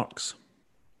Ricky Starks?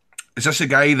 Is this a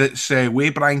guy that's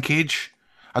way Brian Cage?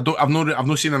 I've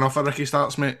not seen enough of Ricky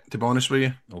Starks, mate, to be honest with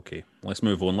you. Okay, let's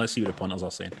move on. Let's see what the punters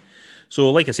are saying. So,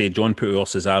 like I said, John put over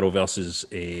Cesaro versus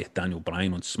Daniel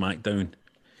Bryan on SmackDown.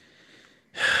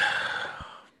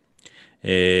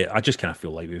 I just kind of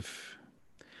feel like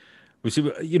we see,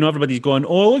 you know, everybody's going,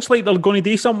 oh, it looks like they're going to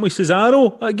do something with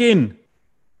Cesaro again.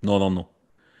 No, they're not.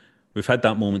 We've had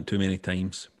that moment too many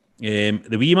times. The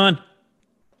wee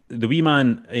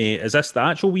man, is this the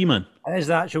actual wee man? It is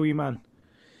the actual wee man.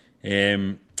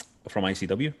 From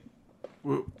ICW.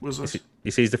 What was this?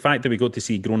 He says the fact that we got to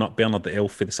see grown-up Bernard the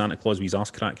Elf for the Santa Claus with his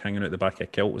arse crack hanging out the back of a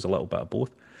kilt was a little bit of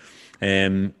both.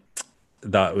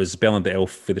 That was Bernard the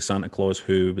Elf for the Santa Claus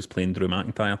who was playing Drew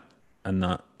McIntyre in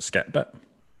that skit bit.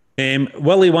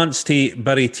 Willie wants to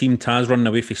bury Team Taz running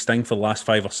away from Sting for the last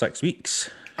 5 or 6 weeks.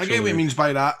 I get what he means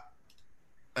by that.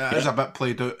 It is a bit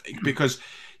played out because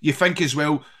you think as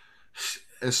well,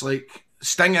 it's like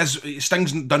Sting's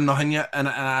done nothing yet, and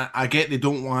I get they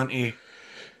don't want to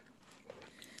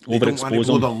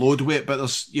blow the load with it, but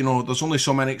there's only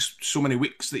so many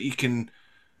weeks that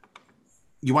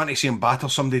you want to see him batter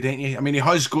somebody, don't you? I mean, he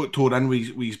has got tore in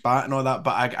with his bat and all that,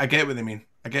 but I get what they mean.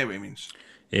 I get what he means.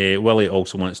 Willie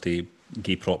also wants to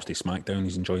give props to SmackDown.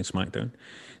 He's enjoying SmackDown.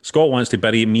 Scott wants to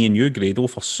bury me and you, Grado,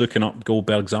 for sucking up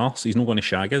Goldberg's arse. He's not going to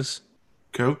shag us.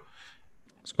 Cool.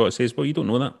 Scott says, well, you don't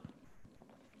know that.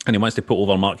 And he wants to put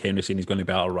over Mark Henry, saying he's going to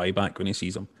be at a Ryback when he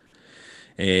sees him.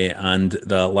 And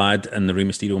the lad in the Rey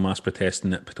Mysterio mask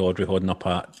protesting that Pataudry holding up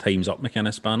a Time's Up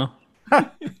McInnes banner.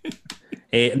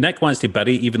 Nick wants to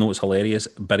bury, even though it's hilarious,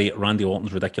 bury Randy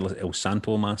Orton's ridiculous El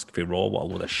Santo mask for Raw. What a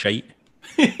load of shite.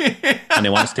 And he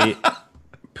wants to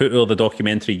put over the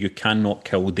documentary You Cannot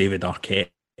Kill David Arquette,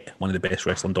 one of the best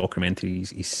wrestling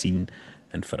documentaries he's seen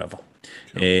in forever.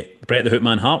 Bret the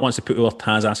Hootman Hart wants to put over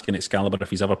Taz asking Excalibur if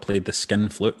he's ever played the skin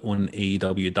flute on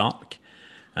AEW Dark.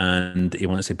 And he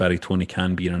wants to bury Tony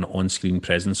Khan being an on-screen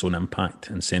presence on Impact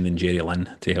and sending Jerry Lynn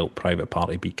to help Private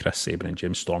Party beat Chris Sabin and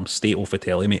Jim Storm. Stay off the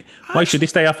telly, mate. Why should he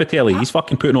stay off the telly? He's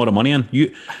fucking putting all the money in.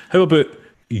 How about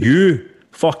you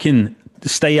fucking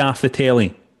stay off the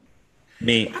telly,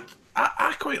 mate?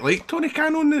 I quite like Tony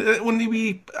Khan on the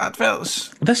wee adverts.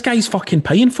 This guy's fucking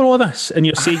paying for all this, and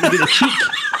you're saying you get the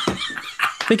cheek.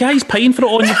 The guy's paying for it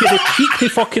all, and you get the cheek to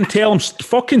fucking tell him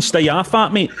fucking stay off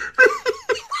that, mate.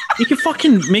 He could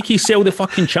fucking make you sell the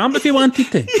fucking champ if he wanted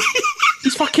to.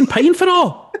 He's fucking paying for it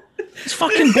all. He's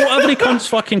fucking bought every cunt's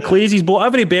fucking clays. He's bought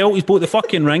every belt. He's bought the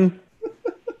fucking ring.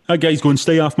 That guy's going,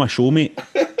 stay off my show, mate.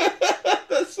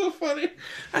 That's so funny.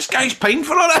 This guy's paying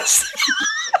for all this.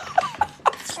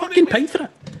 Fucking paying for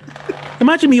it.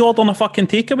 Imagine me ordering a fucking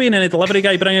takeaway and then a delivery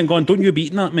guy bringing it and going, don't you be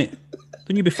eating that, mate.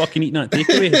 Don't you be fucking eating that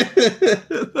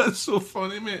takeaway. That's so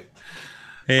funny, mate.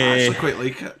 I actually quite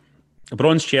like it.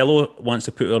 Broncello wants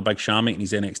to put our Big Shamrock in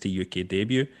his NXT UK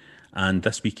debut, and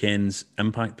this weekend's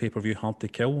Impact pay-per-view Hard to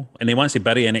Kill. And he wants to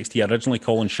bury NXT originally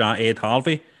calling Shah Ed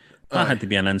Harvey. That had to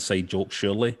be an inside joke,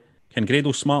 surely. Can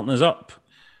Grado smarten us up?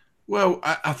 Well,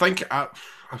 I think I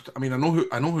mean I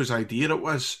know whose idea it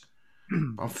was.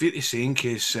 I'm fair to say in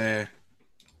case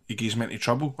he gets me into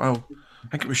trouble. Well, I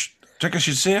think it was. I think I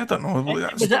should say I don't know.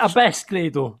 Was it Abyss,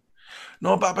 Grado?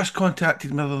 No, but Abyss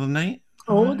contacted me the other night.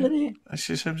 Oh, did he? I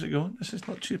says, how's it going? This is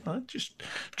not too bad. Just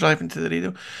driving to the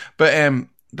radio. But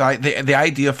the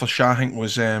idea for Shahink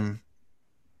was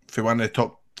for one of the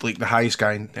top, like the highest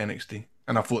guy in NXT,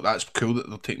 and I thought that's cool that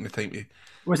they're taking the time to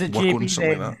was it work JB on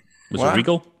something then? like that. Was it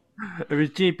Regal? It was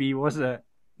JB, wasn't it?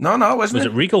 No, it wasn't. Was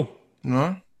it Regal?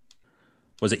 No.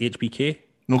 Was it HBK?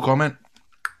 No comment.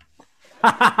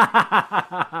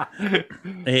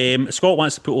 Scott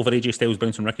wants to put over AJ Styles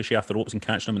bouncing Ricochet off the ropes and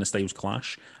catching him in the Styles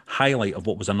Clash. Highlight of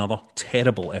what was another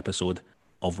terrible episode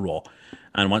of Raw.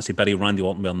 And wants to bury Randy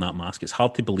Orton wearing that mask. It's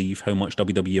hard to believe how much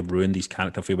WWE have ruined his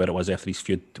character from where it was after his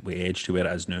feud with Edge to where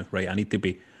it is now. Right, I need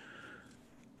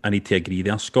to agree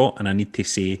there, Scott, and I need to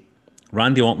say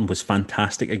Randy Orton was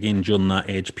fantastic again during that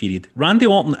Edge period. Randy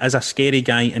Orton is a scary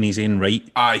guy in his own right.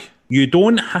 Aye. You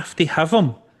don't have to have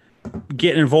him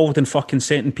getting involved in fucking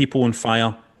setting people on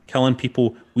fire, killing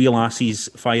people, wheel asses,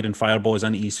 firing fireballs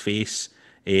into his face,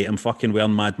 and fucking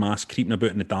wearing mad mask, creeping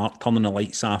about in the dark, turning the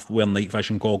lights off, wearing night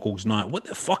vision goggles and that. What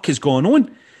the fuck is going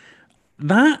on?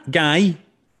 That guy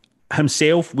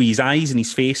himself, with his eyes and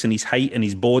his face and his height and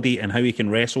his body and how he can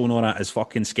wrestle and all that, is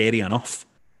fucking scary enough.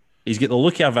 He's got the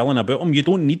look of a villain about him. You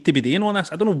don't need to be doing all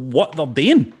this. I don't know what they're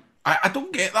doing. I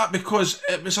don't get that because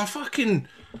it was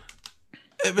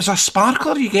a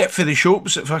sparkler you get for the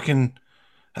shops at fucking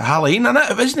Halloween,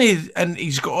 innit? It wasn't, and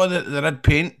he's got all the red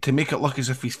paint to make it look as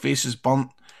if his face is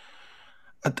burnt.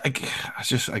 I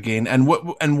just again, and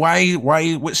why?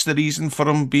 What's the reason for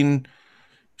him being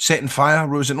setting fire,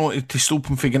 was it not, to stop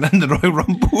him from getting in the Royal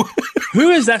Rumble? Who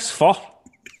is this for?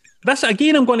 This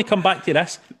again, I'm going to come back to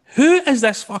this. Who is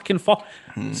this fucking for?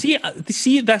 See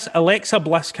this Alexa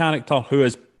Bliss character who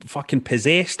is fucking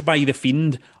possessed by the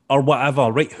Fiend or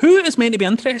whatever, right? Who is meant to be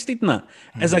interested in that?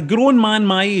 Is a grown man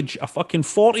my age, a fucking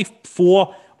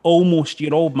 44 almost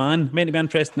year old man meant to be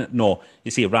interested in it? No.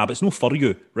 You say, Rab, it's no for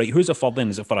you, right? Who's it for then?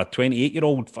 Is it for a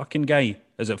 28-year-old fucking guy?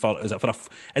 Is it for a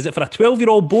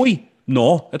 12-year-old boy?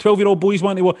 No, a 12-year-old boy's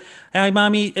wanting to go, "Hi,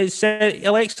 Mammy, it's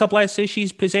Alexa Bliss says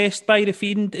she's possessed by the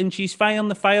Fiend and she's firing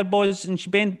the fireballs and she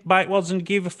bent backwards and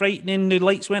gave a fright and then the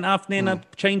lights went off and then I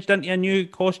changed into a new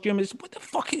costume." It's, what the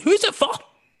fuck? Who's it for?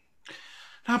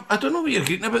 I don't know what you're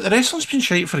getting about. The wrestling's been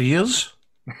shite for years.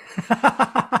 If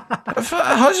it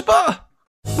has, but...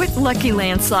 With Lucky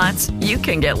Land Slots, you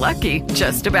can get lucky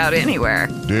just about anywhere.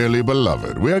 Dearly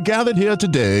beloved, we are gathered here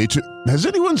today to... Has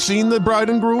anyone seen the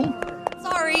bride and groom?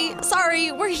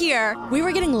 Sorry, we're here. We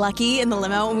were getting lucky in the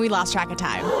limo and we lost track of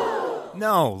time.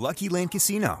 No, Lucky Land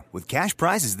Casino, with cash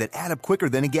prizes that add up quicker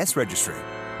than a guest registry.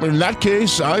 In that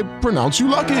case, I pronounce you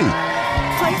lucky.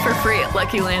 Play for free at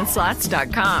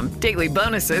LuckyLandSlots.com. Daily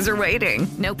bonuses are waiting.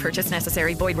 No purchase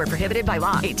necessary. Void where prohibited by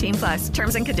law. 18+.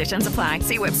 Terms and conditions apply.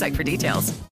 See website for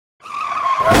details.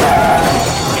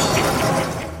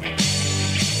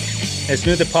 It's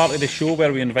now the part of the show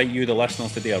where we invite you, the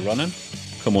listeners, to do a run-in.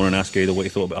 Come on and ask you what you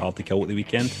thought about Hard to Kill at the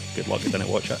weekend. Good luck, I didn't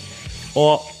watch it.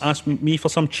 Or ask me for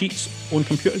some cheats on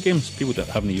computer games. People that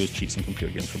haven't used cheats in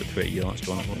computer games for about 20 years. That's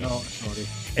John. No,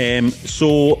 sorry.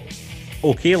 So,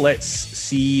 okay, let's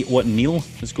see what Neil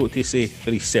has got to say for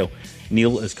himself.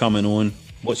 Neil is coming on.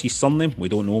 What's his surname? We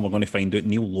don't know. We're going to find out.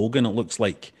 Neil Logan, it looks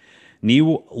like.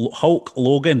 Hulk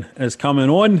Logan is coming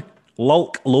on.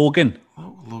 Hulk Logan.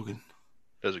 Hulk Logan.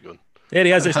 How's it going? There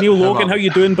he is. It's Neil Logan. How you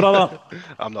doing, brother?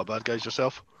 I'm not bad, guys.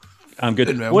 Yourself? I'm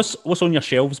good. What's on your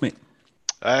shelves, mate?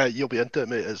 You'll be into it,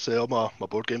 mate. It's all my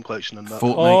board game collection and that.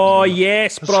 Oh,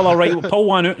 yes, brother. Right, well, pull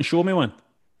one out and show me one.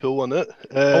 Pull one out?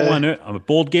 Pull one out. I'm a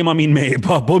board game, I mean, mate.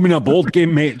 I mean a board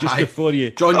game, mate, just before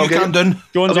you. John, you can't done.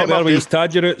 John's up there with his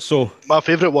Tadger out, so. My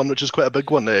favourite one, which is quite a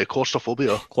big one,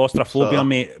 Claustrophobia. Claustrophobia,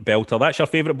 mate. Belter. That's your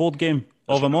favourite board game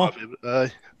of them all?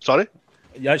 Sorry?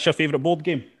 That's your favourite board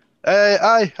game?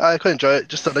 I quite enjoy it.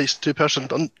 Just a nice two-person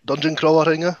dungeon crawler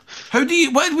thing. What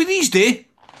do these do?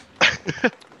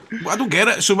 I don't get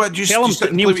it. So what? Do you tell just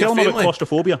him, Neil, tell him about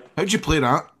Claustrophobia. How do you play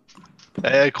that?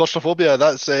 Claustrophobia.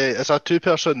 That's it's a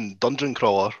two-person dungeon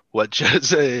crawler, which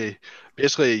is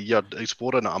basically you're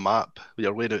exploring a map.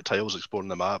 You're laying out tiles, exploring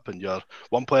the map, and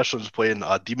one person's playing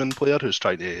a demon player who's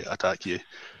trying to attack you,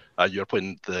 and you're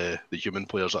playing the human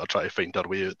players that are trying to find their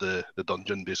way out the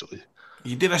dungeon, basically.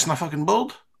 You do this in a fucking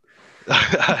board?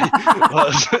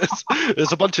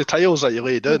 There's a bunch of tiles that you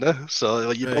lay down,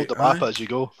 so you build the map as you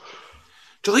go.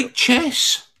 Do you like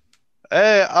chess?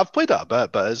 I've played it a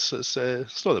bit, but it's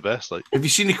not the best. Like, have you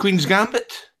seen the Queen's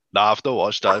Gambit? Nah, I've not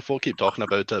watched it. Folk keep talking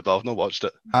about it, but I've not watched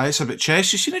it. It's a bit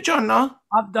chess. You seen it, John? No.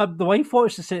 The wife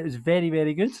watched it. Said it was very,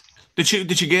 very good. Did you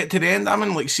get to the end? I'm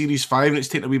in like series 5, and it's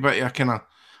taking a wee bit of a kind of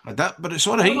a dip, but it's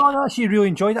all right. I actually really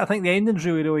enjoyed it. I think the ending's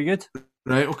really, really good.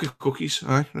 Right. Okay. Cookies.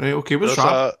 Right. Okay. What's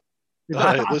that? It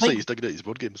looks like he's digging at his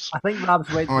board games. I think Rab's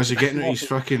went. Oh, is he getting at his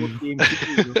fucking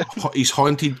his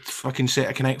haunted fucking set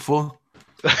of Connect 4?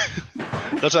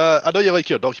 I know you like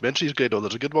your documentaries, Grado.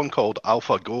 There's a good one called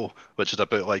AlphaGo, which is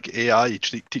about like AI,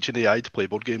 teaching AI to play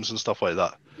board games and stuff like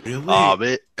that. Really?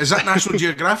 Mate. Is that National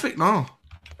Geographic? No.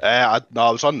 No,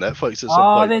 I was on Netflix.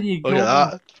 There you go. Look at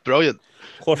that. It's brilliant.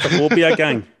 Claustrophobia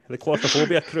gang. The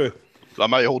Claustrophobia crew. I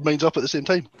might hold mines up at the same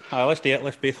time. Let's do it.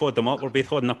 Let's both hold them up. We're both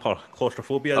holding up our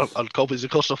Claustrophobia. Our copies of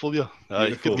Claustrophobia.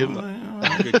 Good game.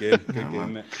 Good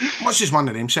game, mate. What's this one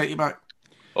of them set you back?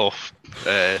 Oh,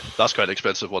 that's quite an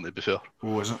expensive one, to be fair.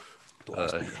 Oh, is it?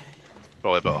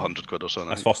 Probably about £100 or something.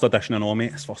 That's first edition and all,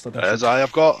 mate. It's first edition.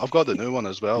 I've got the new one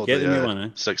as well. Get the new one,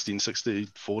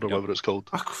 1664 or whatever it's called.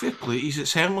 Fair play.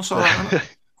 It's harmless, all that, isn't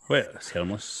it? Wait, it's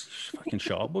harmless. Fucking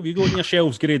shut up. What have you got on your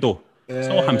shelves, Grado? It's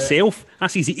not himself.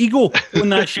 That's his ego on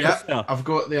that shelf. Yeah, I've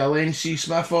got the Elaine C.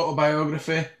 Smith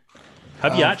autobiography.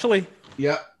 Have you actually?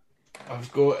 Yeah.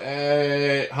 I've got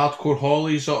Hardcore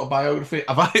Holly's autobiography.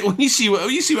 Let me see what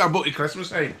I bought at Christmas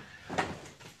time.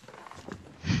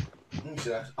 Let me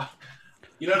see that.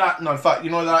 You know that? No, in fact,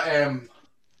 you know that.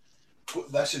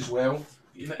 This as well.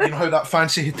 You know how that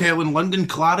fancy hotel in London,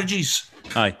 Claridge's.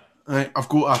 Aye. Right, I've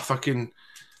got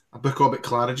a book about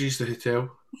Claridge's, the hotel.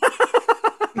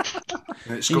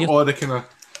 And it's got all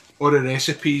the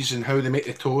recipes and how they make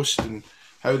the toast and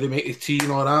how they make the tea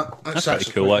and all that. That's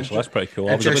pretty cool, actually. That's pretty cool.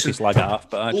 I was about to slag it off,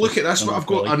 but actually, look at this, what I've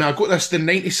got. And I've got this, the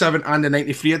 97 and the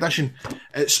 93 edition.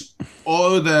 It's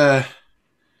all the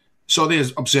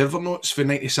observer notes for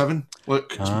 97.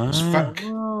 Look, it's thick.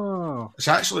 It's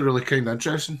actually really kind of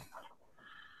interesting.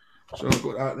 So I've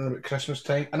got that around at Christmas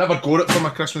time. I never got it for my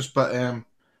Christmas, but I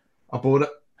bought it.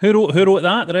 Who wrote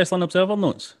that? The Wrestling Observer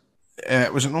notes?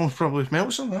 Was it probably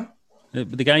Meltzer, huh?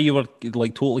 The guy you were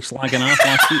like totally slagging off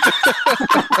last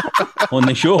week on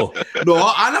the show. No,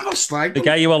 I never slagged the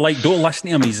guy you were like, don't listen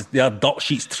to him. He's their dirt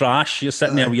sheet's trash. You're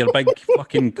sitting there with your big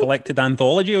fucking collected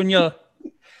anthology on your.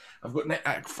 I've got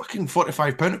fucking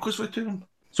 £45 it costs for them.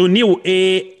 So Neil,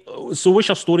 so what's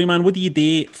your story, man? What do you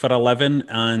do for a living,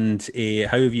 and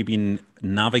how have you been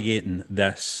navigating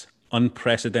this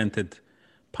unprecedented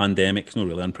pandemic? It's not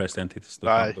really unprecedented.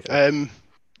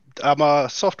 I'm a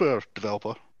software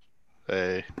developer,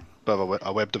 bit of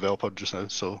a web developer just now.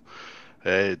 So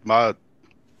my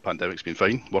pandemic's been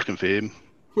fine. Working for him,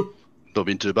 not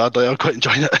been too bad. I'm quite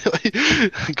enjoying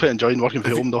it. Quite enjoying working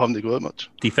from home. Not having to go out much.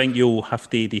 Do you think you'll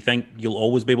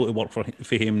always be able to work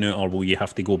for him now, or will you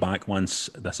have to go back once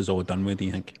this is all done with? Do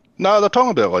you think? No, they're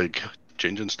talking about like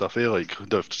changing stuff. Like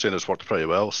they're saying it's worked pretty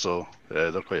well, so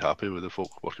they're quite happy with the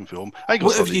folk working from home. I think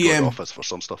we'll still need to go to the office for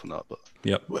some stuff and that, but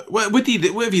yep. What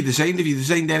have you designed? Have you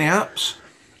designed any apps?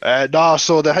 Nah,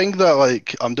 so the thing that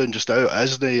like I'm doing just now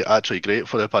isn't actually great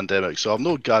for the pandemic, so I'm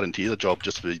not guaranteed a job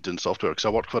just to be doing software, because I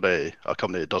work for a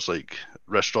company that does like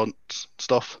restaurant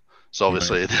stuff, so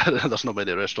obviously there's not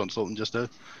many restaurants open just now.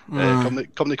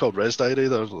 Company called Res Diary.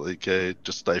 They're like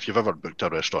just if you've ever booked a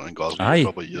restaurant in Glasgow, you've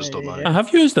probably used them. I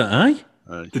have used it. Aye.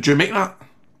 Did you make that?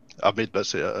 I've made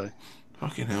bits of it.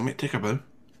 Fucking hell, mate, take a bow.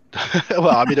 Well,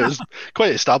 I mean, it was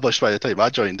quite established by the time I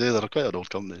joined. They're quite an old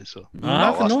company, so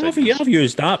I've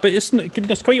used that, but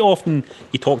it's quite often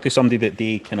you talk to somebody that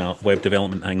they kind of web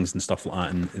development things and stuff like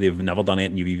that, and they've never done it,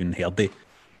 and you've even heard it.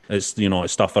 It's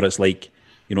it's stuff where it's like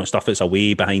stuff that's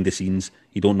away behind the scenes.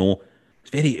 You don't know.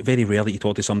 It's very very rare that you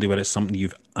talk to somebody where it's something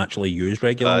you've actually used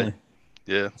regularly.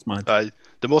 Yeah, it's mad.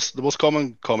 The most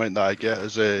common comment that I get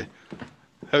is,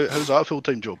 "How's that a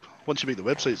full-time job? Once you make the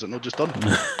websites, it's not just done."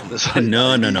 Like,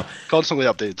 no. Constantly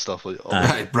updated stuff like.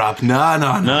 Brab, no. It's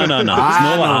not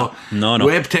like that. No.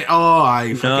 Web tech.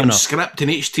 Fucking script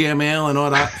and HTML and all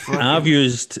that. I've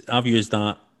used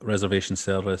that reservation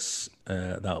service,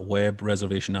 that web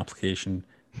reservation application,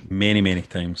 many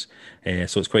times.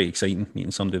 So it's quite exciting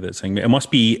meeting somebody that's saying I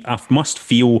must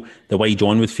feel the way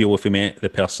John would feel if we met the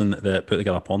person that put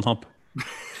together Pornhub.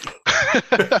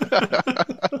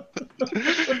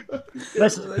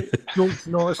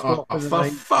 For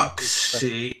fuck's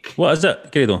sake. What is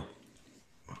it, Grado?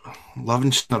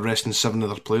 Livingston are resting 7 of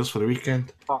their players for the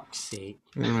weekend. Fuck's sake.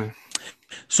 Anyway.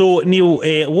 So, Neil,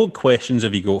 what questions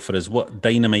have you got for us? What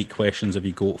dynamite questions have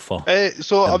you got for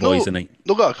so the I've boys tonight?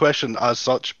 Not got a question as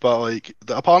such, but like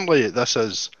apparently this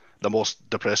is the most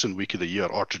depressing week of the year,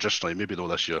 or traditionally, maybe not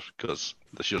this year, because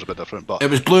this year's a bit different. But it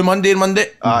was Blue Monday and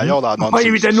Monday. All that nonsense. Oh,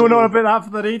 you didn't know about that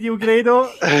for the radio, Grado?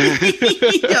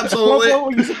 Absolutely.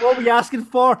 What were you asking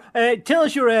for? Tell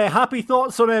us your happy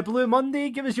thoughts on Blue Monday.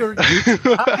 Give us your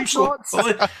happy thoughts.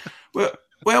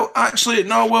 Well, actually,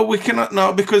 no. Well, we cannot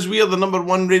now because we are the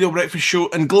 #1 radio breakfast show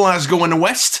in Glasgow in the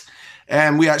West.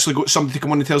 We actually got somebody to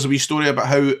come on and tell us a wee story about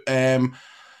how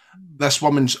this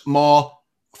woman's ma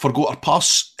forgot her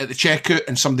purse at the checkout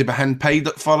and somebody behind paid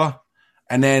it for her.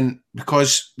 And then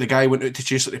because the guy went out to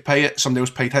chase her to pay it, somebody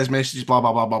else paid his messages, blah,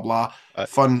 blah, blah, blah, blah.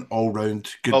 Fun all round.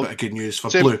 Good bit of good news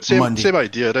for Blue Monday. Same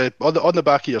idea. On the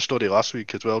back of your story last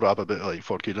week as well, Rab, about like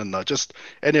forking in that. Just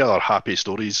any other happy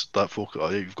stories that folk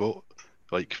you've got.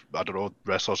 Like, I don't know,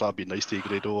 wrestlers have been nice to you,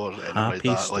 Grado, or anything like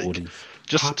that. Stories. Like,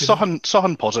 just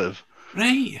something positive.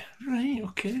 Right,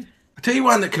 okay. I'll tell you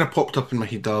one that kind of popped up in my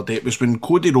head the other day. It was when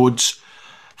Cody Rhodes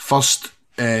first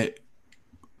came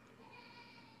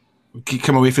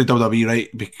away from WWE, right?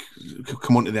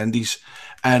 Come on to the Indies.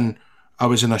 And I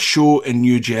was in a show in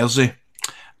New Jersey,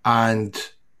 and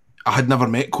I had never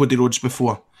met Cody Rhodes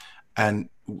before. And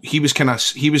he was kind of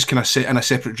set in a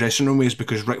separate dressing room ways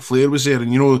because Ric Flair was there,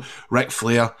 and you know Ric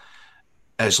Flair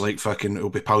is like fucking he'll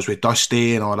be pals with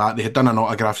Dusty and all that. They had done an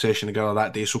autograph session together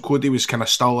that day, so Cody was kind of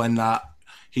still in that.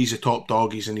 He's the top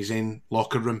dog. He's in his own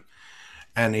locker room,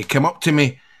 and he came up to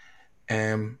me,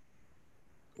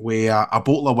 with a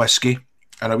bottle of whiskey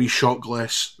and a wee shot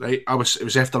glass. Right, it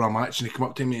was after a match, and he came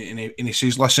up to me and he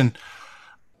says, "Listen,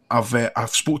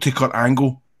 I've spoke to Kurt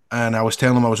Angle." And I was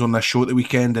telling him I was on this show at the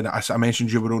weekend, and I mentioned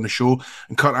you were on the show.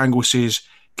 And Kurt Angle says,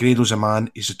 Grado's a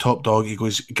man, he's a top dog. He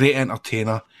goes, great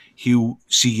entertainer, he'll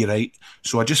see you right.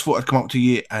 So I just thought I'd come up to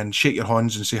you and shake your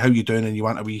hands and say how you doing, and you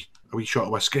want a wee a wee shot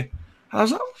of whiskey. And I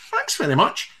was like, oh, thanks very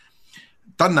much.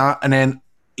 Done that, and then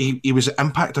he was at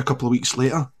Impact a couple of weeks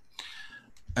later,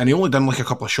 and he only done like a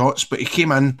couple of shots, but he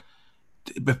came in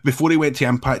before he went to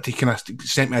Impact. He kind of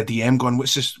sent me a DM going,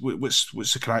 "What's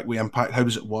the crack with Impact? How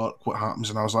does it work? What happens?"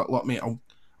 And I was like, "Look, mate, I'll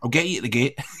get you at the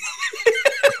gate."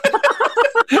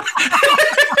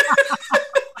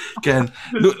 Again,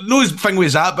 no thing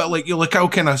was that, but like, I'll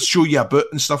kind of show you a boot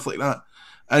and stuff like that.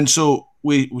 And so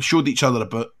we showed each other a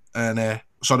boot, and I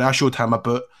showed him a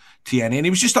boot. TNA, and he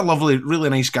was just a lovely, really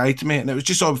nice guy to me, and it was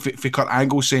just all for Kurt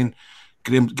Angle saying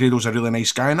Grado's a really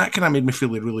nice guy, and that kind of made me feel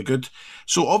really good.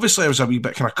 So obviously I was a wee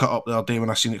bit kind of cut up the other day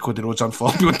when I seen that Cody Rhodes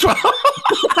unfollowed me on Twitter.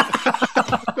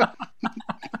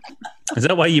 Is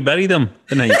that why you buried him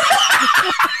tonight?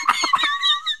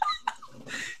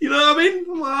 You know what I mean?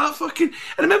 I'm like, fucking. And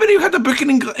I remember he had a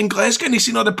booking in Glasgow, and he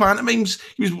seen all the pantomimes.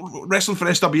 He was wrestling for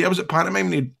SWA. I was at pantomime,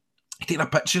 and he'd taken a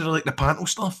picture of like the panto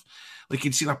stuff, like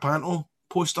he'd seen a panto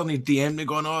poster, and he DM'd me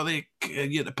going, "Oh, I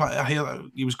hear."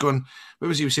 He was going, what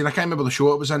was he saying? I can't remember the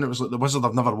show it was in. It was like The Wizard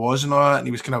of Never Was and all that, and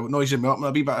he was kind of noising me up and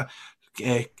a wee bit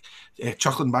of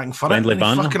chuckling back and forth. And he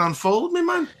fucking unfollowed me,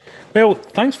 man. Well,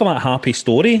 thanks for that happy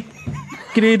story,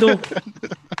 Grado.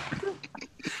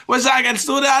 What's that again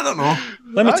story? I don't know.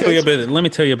 Let me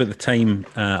tell you about the time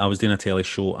I was doing a telly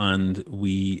show, and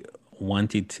we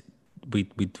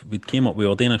came up. We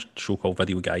were doing a show called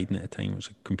Video Guiding at the time. It was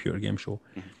a computer game show.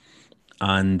 Mm-hmm.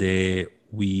 And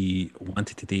we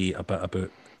wanted to do a bit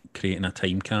about creating a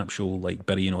time capsule, like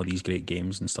burying all these great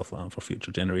games and stuff like that for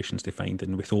future generations to find.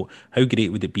 And we thought, how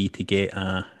great would it be to get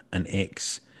an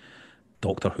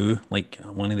ex-Doctor Who, like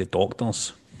one of the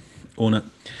doctors, on it?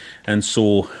 And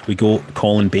so we got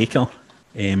Colin Baker.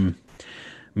 Me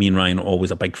and Ryan are always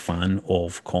a big fan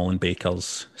of Colin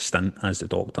Baker's stint as the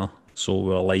Doctor. So we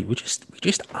were like, we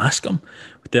just ask him.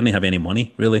 We didn't have any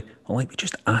money, really. We're like, we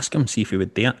just ask him, see if he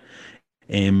would do it.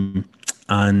 And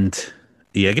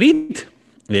he agreed.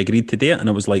 We agreed to do it, and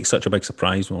it was like such a big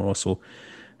surprise. We were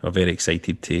very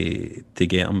excited to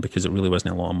get him, because it really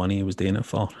wasn't a lot of money he was doing it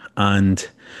for. And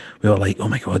we were like, oh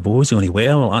my God, what was he going to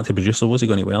wear? Well, the producer, what was he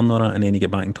going to wear and all that? And then he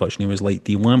got back in touch, and he was like,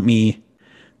 do you want me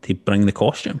to bring the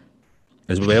costume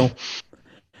as well?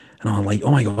 And I'm like, oh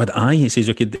my God, aye. He says,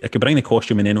 I could bring the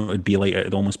costume, and then it would be like, it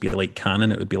would almost be like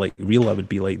canon. It would be like real. It would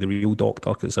be like the real Doctor,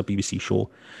 because it's a BBC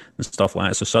show and stuff like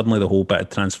that. So suddenly the whole bit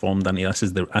had transformed into this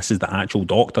is the actual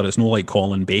Doctor. It's not like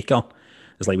Colin Baker.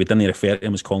 It's like we didn't refer to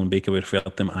him as Colin Baker. We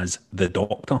referred to him as the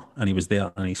Doctor, and he was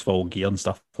there in his full gear and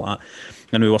stuff like that.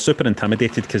 And we were super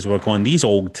intimidated, because we were going, these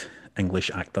old English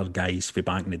actor guys from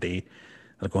back in the day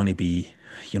are going to be,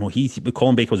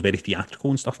 Colin Baker was very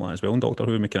theatrical and stuff like that as well in Doctor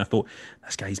Who. And I thought,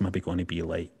 this guy's maybe going to be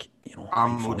like,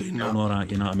 I'm not doing that. All that,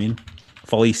 you know what I mean?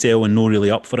 Fully sell and no really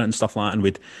up for it and stuff like that.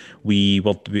 And we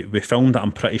filmed it,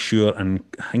 I'm pretty sure, and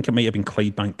I think it might have been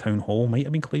Clydebank Town Hall.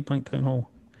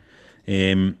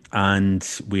 And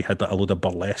we had a load of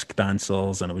burlesque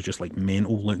dancers, and it was just like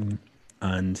mental looking.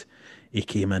 And he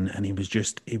came in, and he was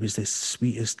the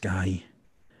sweetest guy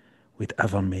we'd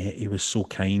ever met. He was so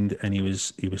kind, and he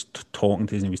was talking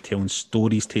to us, and he was telling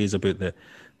stories to us about the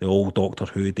old Doctor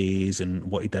Who days and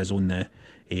what he does on the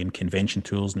convention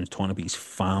tours, and he was talking about his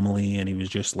family, and he was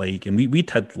just like, and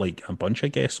we'd had like a bunch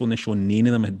of guests on the show, none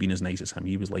of them had been as nice as him.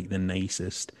 He was like the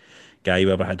nicest guy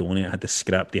we ever had on it. Had the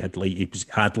script, he was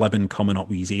ad-libbing, coming up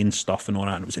with his own stuff and all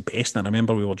that, and it was the best. And I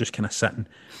remember we were just kind of sitting,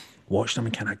 watching him,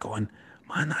 and kind of going,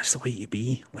 man, that's the way to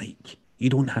be. Like, you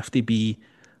don't have to be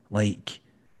like,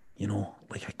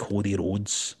 like a Cody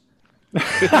Rhodes. You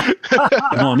know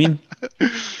what I mean?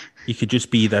 You could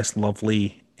just be this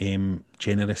lovely,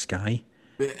 generous guy.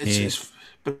 But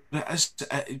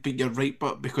you're right.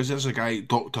 But because there's a guy,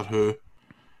 Doctor Who,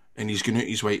 and he's going out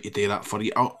his way to do that for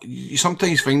you, you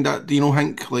sometimes find that,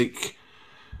 Hank, like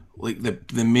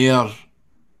the more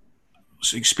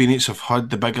experience I've had,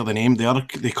 the bigger the name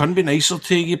they couldn't be nicer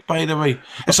to you. By the way,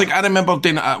 it's like I remember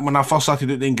doing it when I first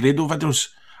started doing Grado videos.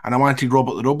 And I wanted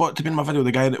Robert the Robot to be in my video,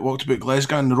 the guy that walked about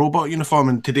Glasgow in the robot uniform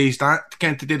and today's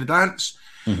Kent to do the dance.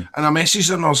 Mm-hmm. And I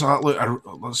messaged him, and I was like, look,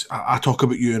 I talk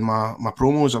about you in my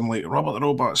promos. I'm like, Robert the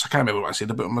Robot. I can't remember what I said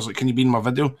about him. I was like, can you be in my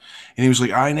video? And he was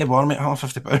like, I never are, mate,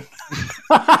 £150. So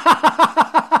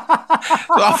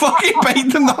I fucking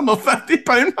paid him another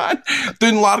 £50, man.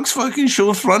 Doing Larg's fucking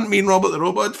show front, me and Robert the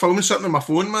Robot, filming something on my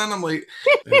phone, man. I'm like,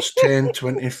 it's 10,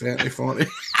 20, 30, 40.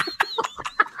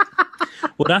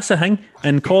 Well, that's the thing.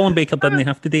 And Colin Baker didn't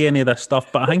have to do any of this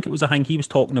stuff, but I think it was a thing he was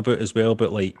talking about as well.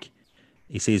 But like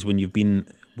he says, when you've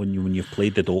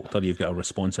played the Doctor, you've got a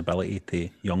responsibility to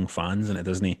young fans, and it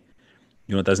doesn't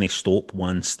You know, it doesn't stop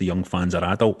once the young fans are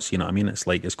adults. You know what I mean? It's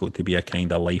like it's got to be a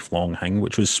kind of lifelong thing,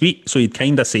 which was sweet. So he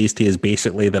kind of says to us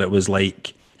basically that it was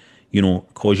like, you know,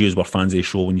 because you were fans of the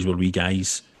show when you were wee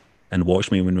guys and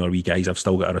watched me when we were wee guys, I've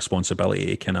still got a responsibility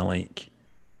to kind of like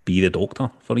be the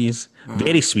doctor for you.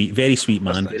 Very sweet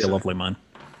man, very lovely man.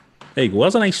 There you go.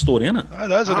 That's a nice story, isn't it? That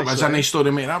was a nice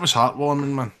story, mate. That was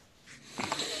heartwarming, man.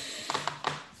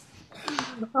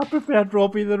 I preferred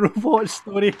Robbie the Robot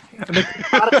story and the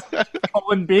comparison to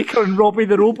Colin Baker and Robbie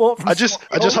the Robot. From I just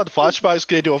had flashbacks,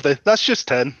 Grady, of that's just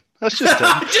 10. That's just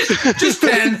 10. just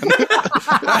 10.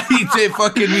 He'd say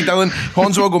fucking wee Dylan.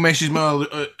 Hornswoggle messaged me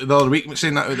the other week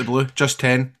saying that out of the blue. Just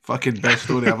 10. Fucking best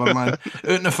story ever, man. Out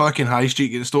in the fucking high street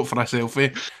getting stopped for a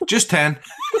selfie. Just 10.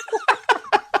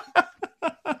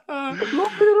 Robbie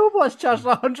the Robot's charged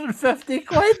 150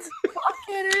 quid.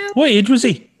 Fucking hell. What age was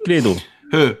he, Grado?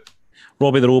 Who?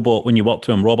 Robbie the Robot, when you worked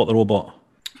with him, Robert the Robot.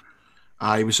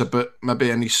 He was about maybe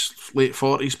in his late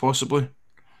 40s, possibly.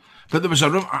 But there was a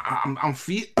room. I'm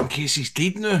feet in case he's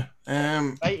dead now.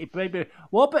 Right.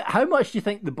 What about how much do you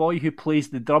think the boy who plays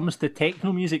the drums to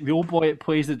techno music, the old boy that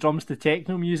plays the drums to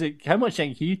techno music, how much do you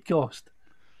think he'd cost?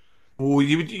 Oh,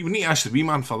 you would need to ask the wee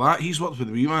man for that. He's worked with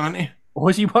the wee man, hasn't he? Oh,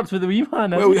 has he worked with the wee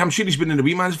man? Well, I'm sure he's been in the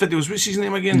wee man's videos. What's his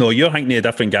name again? No, you're thinking of a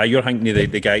different guy. You're thinking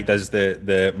of the guy that does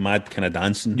the mad kind of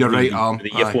dancing. You're right, with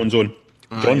the earphones on.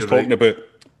 John's talking about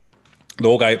the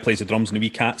old guy that plays the drums and the wee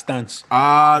cats dance.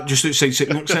 Just outside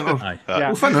City Nook Centre. Aye.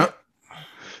 We'll find out.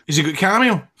 Has he got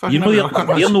cameo? You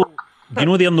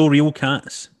know they're no real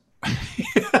cats.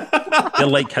 They're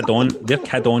like They're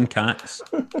kid-on cats.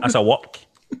 That's a work.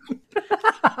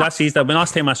 That says that when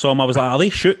last time I saw him, I was like, "Are they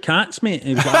shoot cats, mate?" And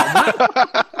he was like,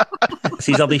 "What?" He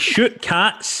says, "Are they shoot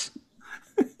cats?"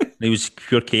 And he was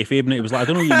pure kayfabe, and he was like, "I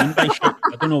don't know what you mean by shoot.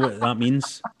 I don't know what that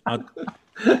means."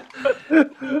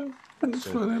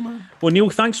 Well, Neil,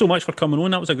 thanks so much for coming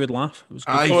on. That was a good laugh. It was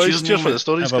good. Cheers for the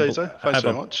stories, guys. Thanks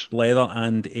very much. Leather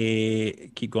and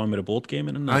keep going with the board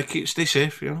gaming. And stay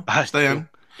safe, you know. Stay in.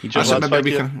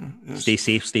 Stay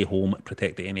safe, stay home,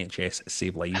 protect the NHS,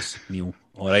 save lives, Neil.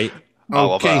 All right. I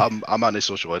love it. I'm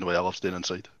anti-social anyway. I love staying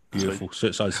inside. Beautiful.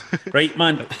 Suits us. Right,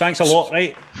 man. Thanks a lot.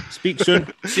 Right. Speak soon.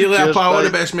 See you later, pal. All the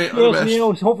best, mate. All the best.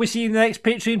 Neil. Hope we see you in the next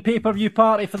Patreon pay-per-view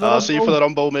party for the Rumble. See you for the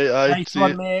Rumble, mate. Aye. Nice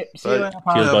one, mate. See you later,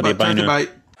 pal. Cheers, buddy. Bye now. Bye.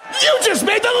 You just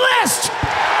made the list!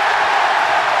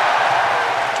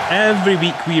 Every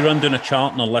week we run down a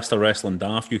chart in our list of Wrestling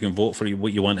Daft. You can vote for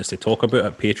what you want us to talk about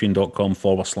at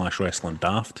patreon.com/Wrestling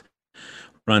Daft.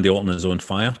 Randy Orton is on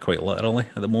fire, quite literally,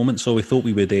 at the moment. So we thought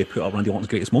we would put up Randy Orton's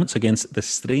greatest moments against the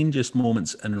strangest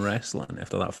moments in wrestling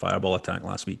after that fireball attack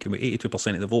last week. And with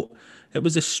 82% of the vote, it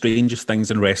was the strangest things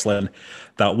in wrestling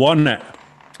that won it.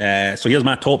 So here's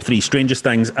my top 3 strangest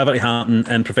things ever to happen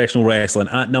in professional wrestling.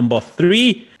 At number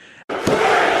 3,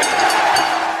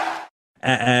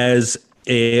 it is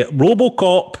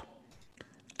RoboCop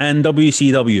and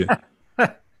WCW.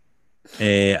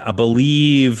 I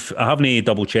believe, I haven't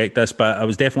double checked this, but it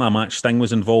was definitely a match Sting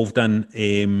was involved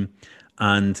in,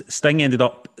 and Sting ended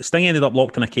up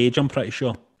locked in a cage, I'm pretty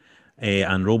sure,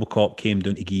 and RoboCop came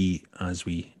down to give, as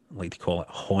we like to call it,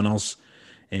 honours.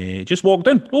 Just walked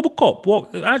in,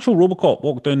 actual RoboCop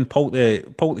walked in, pulled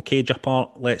the cage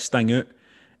apart, let Sting out,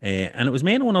 and it was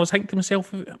mental. And I was thinking to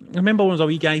myself, I remember when I was a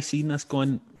wee guy seeing this,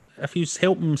 going, if he's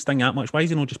helping Sting that much, why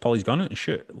does he not just pull his gun out and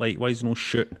shoot? Like, why does he not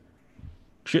shoot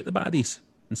the baddies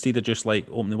instead of just like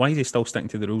opening? Why is he still sticking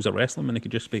to the rules of wrestling when it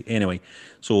could just be anyway?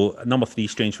 So number 3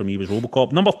 strange for me was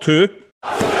RoboCop. Number 2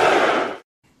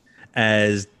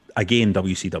 is again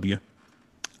WCW,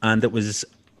 and it was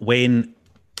when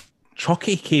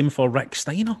Chucky came for Rick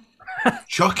Steiner.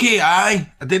 Chucky,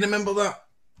 aye, I didn't remember that.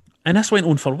 And this went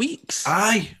on for weeks.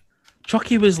 Aye,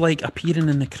 Chucky was like appearing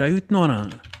in the crowd and all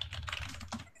that,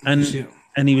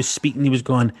 and he was speaking. He was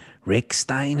going, Rick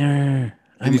Steiner.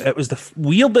 And it was the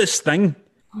weirdest thing.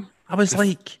 I was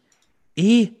like,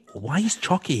 A, why is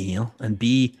Chucky here? And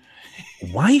B,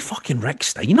 why fucking Rick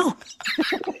Steiner? Do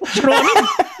you know what I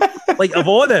mean? Like, of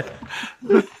all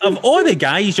the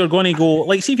guys you're going to go,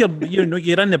 like, see if you're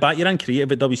in the back, you're in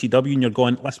creative at WCW and you're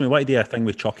going, listen, we want to do a thing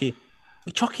with Chucky.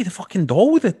 With Chucky, the fucking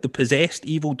doll, the possessed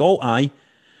evil doll. Aye,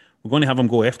 we're going to have him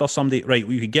go after somebody. Right,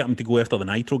 we could get him to go after the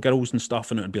Nitro girls and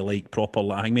stuff, and it would be like proper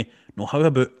lying me. No, how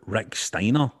about Rick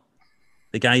Steiner?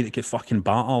 The guy that could fucking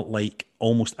battle like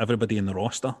almost everybody in the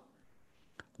roster.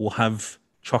 We'll have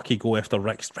Chucky go after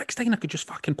Rick Steiner could just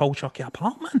fucking pull Chucky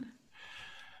apart, man.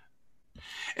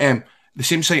 The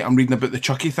same site I'm reading about the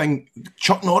Chucky thing,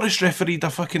 Chuck Norris refereed a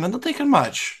fucking Undertaker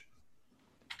match.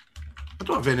 I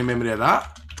don't have any memory of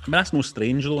that. But that's no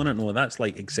strange though, isn't it? No, that's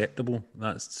like acceptable.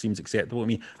 That seems acceptable to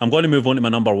me. I'm going to move on to my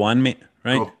number 1, mate.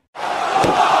 Right? Oh.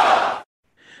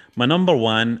 My number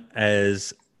one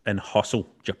is in Hustle,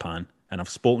 Japan, and I've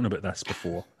spoken about this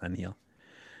before in here.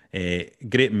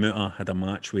 Great Muta had a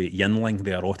match with Yinling,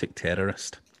 the erotic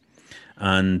terrorist,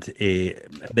 and at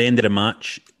the end of the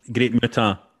match, Great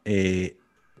Muta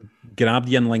grabbed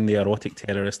Yinling, the erotic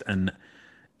terrorist, and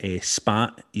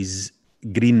spat his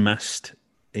green mist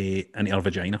into her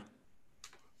vagina.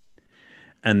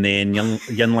 And then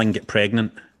Yinling get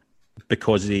pregnant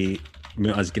because of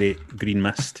Muta's great green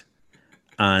mist,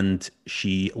 and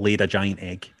she laid a giant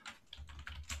egg.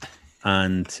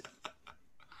 And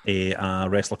a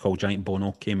wrestler called Giant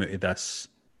Bono came out of this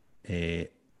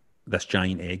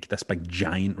giant egg, this big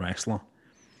giant wrestler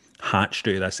hatched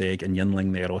out of this egg, and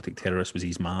Yinling, the erotic terrorist, was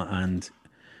his ma, and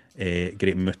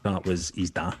Great Muta was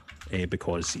his da,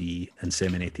 because he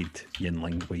inseminated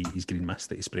Yinling with his green mist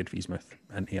that he sprayed for his mouth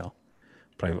into her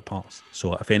private parts.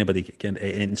 So if anybody can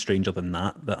anything stranger than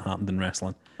that happened in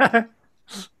wrestling,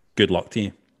 good luck to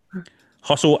you.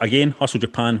 Hustle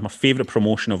Japan, my favourite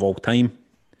promotion of all time.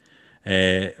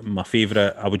 My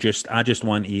favourite, I just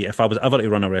want to, if I was ever to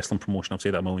run a wrestling promotion, I've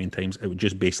said that a million times, it would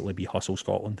just basically be Hustle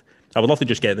Scotland. I would love to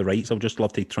just get the rights. I would just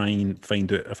love to try and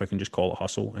find out if I can just call it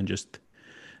Hustle, and just,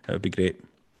 it would be great.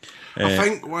 I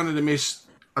think one of the most,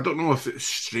 I don't know if it's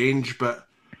strange, but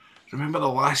remember the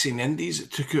lassie in the Indies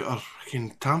that took out her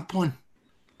fucking tampon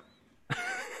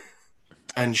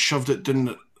and shoved it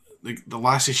down the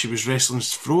lassie she was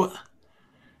wrestling's throat?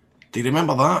 Do you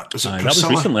remember that? Was it that was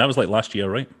recently. That was like last year,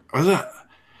 right? Was it?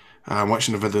 I'm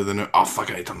watching the video of the new. Oh, fuck,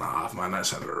 I turn that off, man.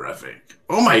 That's horrific.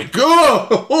 Oh my god!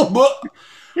 What?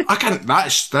 I can't.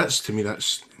 That's to me.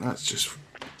 That's just.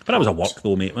 But that was a work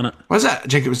though, mate, wasn't it? Was it?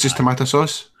 Do you think it was just tomato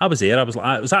sauce? I was there. I was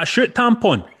like, was that a shoot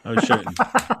tampon? I was shouting.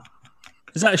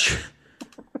 Is that a shoot?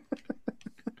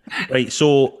 Right,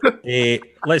 so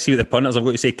let's see what the punters have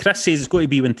got to say. Chris says it's got to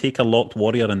be when Taker locked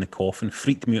Warrior in the coffin.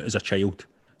 Freaked me out as a child,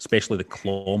 especially the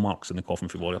claw marks in the coffin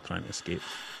for Warrior trying to escape.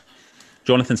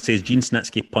 Jonathan says Gene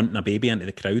Snitsky punting a baby into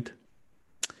the crowd.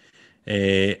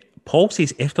 Paul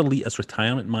says after Lita's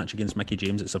retirement match against Mickie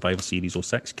James at Survivor Series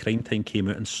 06, Crime Time came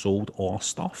out and sold all her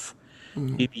stuff.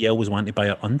 ABL was wanting to buy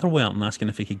her underwear and asking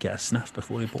if he could get a sniff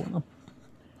before he bought them.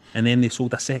 And then they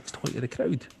sold a sex toy to the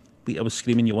crowd. Lita was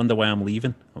screaming, "You wonder why I'm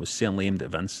leaving?" I was certainly aimed at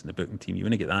Vince and the booking team. You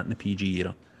want to get that in the PG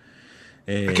era.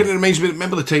 It kind of reminds me.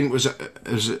 Remember the time was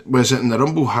it in the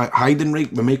Rumble hiding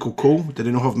right with Michael Cole? Did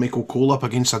they not have Michael Cole up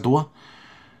against a door?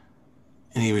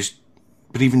 And he was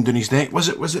breathing down his neck. Was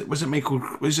it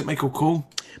Michael Cole?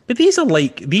 But these are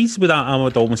like I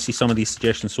would almost see some of these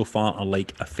suggestions so far are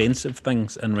like offensive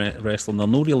things in wrestling. They're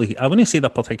not really. I wouldn't say they're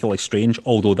particularly strange,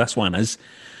 although this one is.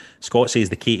 Scott says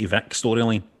the Katie Vick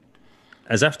storyline.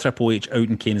 As if Triple H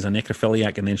outing Kane as a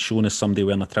necrophiliac and then shown as somebody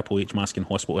wearing a Triple H mask in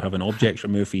hospital having objects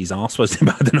removed for his arse wasn't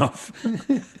bad enough.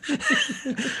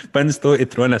 Vince thought he'd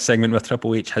throw in a segment where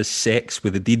Triple H has sex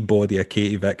with the dead body of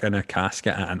Katie Vick in a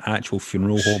casket at an actual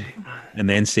funeral home and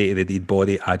then say to the dead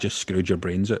body, "I just screwed your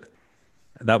brains out."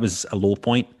 That was a low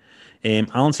point.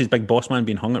 Alan says Big Boss Man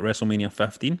being hung at WrestleMania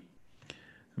 15.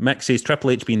 Mick says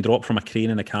Triple H being dropped from a crane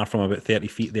in a car from about 30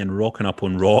 feet, then rocking up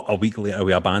on Raw a week later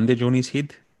with a bandage on his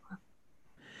head.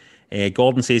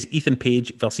 Gordon says Ethan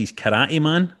Page versus Karate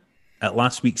Man at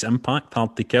last week's Impact,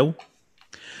 Hard to Kill.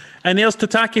 And there's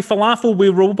Tataki Falafel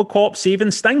with Robocop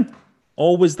saving Sting.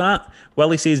 Always that.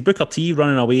 Willie says Booker T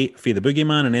running away for the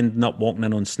Boogeyman and ending up walking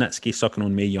in on Snitsky sucking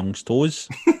on Mae Young's toes.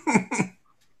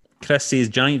 Chris says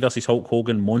Giant versus Hulk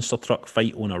Hogan monster truck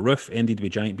fight on a roof. Ended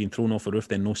with Giant being thrown off a roof,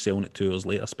 then no selling it 2 hours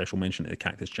later. Special mention to the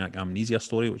Cactus Jack amnesia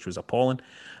story, which was appalling.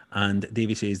 And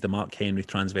Davey says the Mark Henry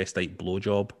transvestite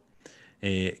blowjob.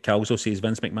 Calzo says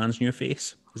Vince McMahon's new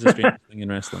face is the strangest thing in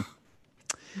wrestling.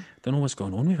 Don't know what's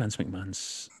going on with Vince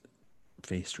McMahon's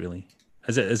face, really.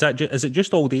 Is it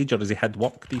just old age, or has he had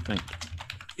work, do you think?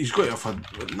 He's got to have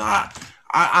had... Nah,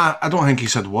 I don't think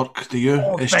he's had work, do you?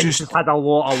 It's Vince has had a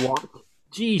lot of work.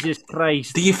 Jesus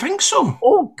Christ. Do you think so?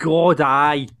 Oh, God,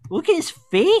 aye. Look at his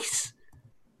face.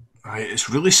 Aye, it's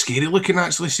really scary looking,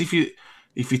 actually. See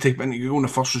if you type into Google on the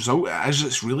first result,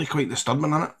 it's really quite disturbing,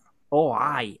 isn't it? Oh,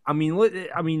 aye. I mean, look.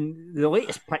 I mean, the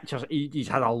latest pictures, he's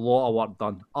had a lot of work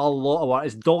done. A lot of work.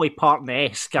 It's Dolly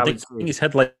Parton-esque, I would say. He's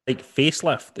had like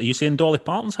facelift. Are you saying Dolly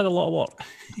Parton's had a lot of work?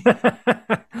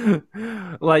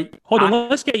 Hold on,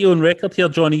 let's get you on record here,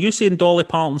 John. Are you saying Dolly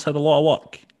Parton's had a lot of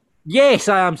work? Yes,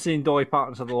 I am saying Dolly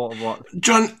Parton's had a lot of work.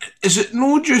 John, is it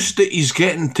not just that he's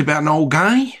getting to be an old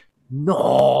guy?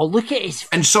 No, look at his...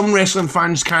 And some wrestling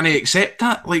fans can't accept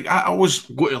that. Like, I always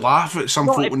go to laugh at some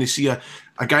folk when they see a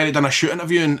guy that done a shoot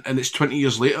interview and it's 20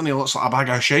 years later and he looks like a bag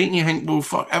of shite and you think, well,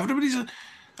 fuck, it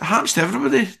happens to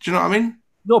everybody. Do you know what I mean?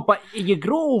 No, but you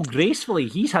grow old gracefully.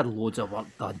 He's had loads of work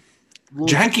done.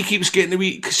 Jahanky keeps getting the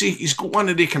wee, because he's got one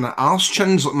of the kind of arse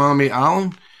chins like my mate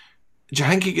Alan.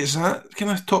 Jahanky gets that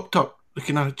kind of topped up. Do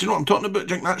you know what I'm talking about?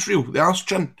 Do you think that's real? The arse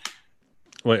chin.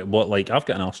 Wait, what? Like I've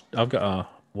got a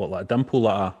like a dimple,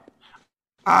 like a.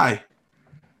 Aye.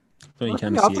 So you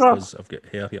can't see it because I've got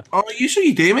hair here. Oh,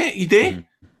 you do, mate? You do?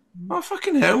 Oh,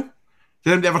 fucking hell.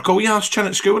 Did they ever call you arse chin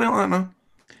at school or anything like that?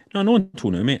 No, no one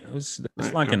told me, mate.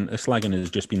 Slagging has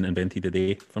just been invented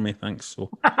today for me, thanks. So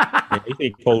they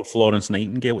called Florence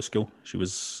Nightingale at school. She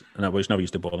was, and it was never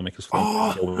used to bother me because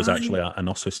Florence Nightingale was actually a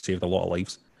nurse who saved a lot of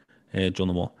lives during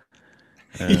the war.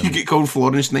 You get called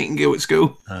Florence Nightingale at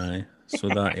school? Aye. So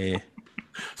that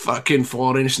fucking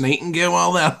Florence Nightingale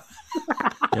all there.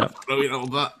 Yeah. Brilliant, all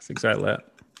that. That's exactly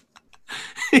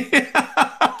it.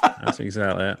 That's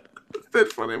exactly it.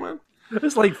 That's funny, man.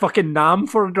 It's like fucking Nam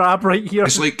for a grab right here.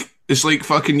 It's like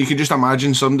fucking. You can just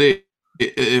imagine somebody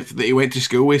if that he went to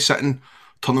school with sitting,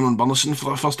 turning on Burleson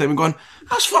for the first time and going,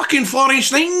 "That's fucking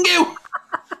Florence Nightingale."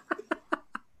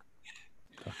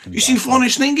 You seen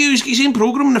Florence Nightingale? He's in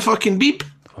programme in the fucking Beep.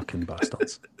 Fucking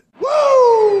bastards.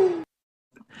 Woo!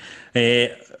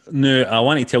 No, I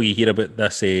want to tell you here about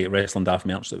this Wrestling Daft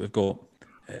merch that we've got.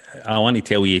 I want to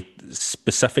tell you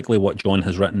specifically what John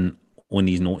has written on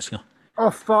these notes here. Oh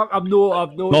fuck! I'm no.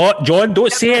 No, John,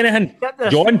 don't say anything.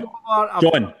 John.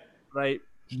 Right.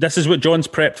 This is what John's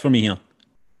prepped for me here.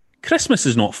 Christmas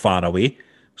is not far away,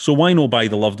 so why not buy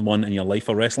the loved one in your life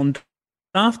a Wrestling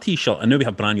Daft t-shirt? I know we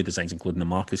have brand new designs, including the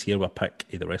Marcus here with a pic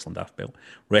of the Wrestling Daft belt,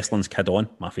 Wrestling's Kid On,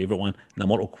 my favourite one, and the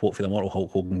Immortal quote for the Immortal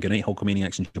Hulk Hogan: "Good night,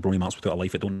 Hulkamaniacs and jabroni marks without a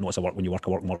life. It don't know it's a work when you work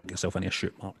yourself into a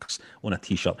shoot," Marks on a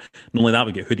t-shirt. Not only that,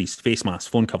 we get hoodies, face masks,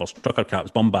 phone covers, trucker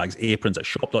caps, bum bags, aprons at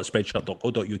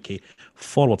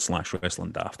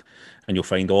shop.spreadshirt.co.uk/Wrestling Daft, and you'll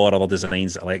find all our other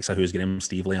designs: Alexa, Who's Graham,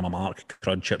 Steve Lee, I'm a Mark,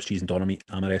 Crud, Chips, Cheese and Donner Meat,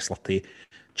 I'm a Wrestler Tay.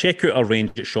 Check out our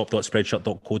range at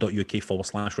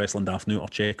shop.spreadshirt.co.uk/Wrestling Daft now, or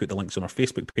check out the links on our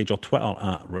Facebook page or Twitter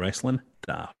at Wrestling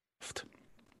Daft.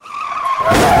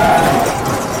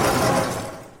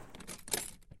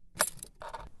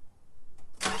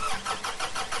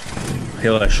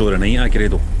 Hell of a show tonight,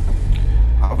 Grado.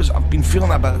 I've been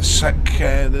feeling a bit sick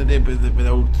the day with the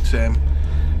old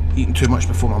eating too much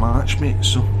before my match, mate.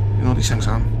 So you know these things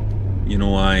happen. You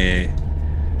know, I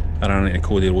ran into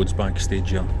Cody Rhodes backstage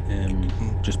here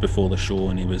just before the show,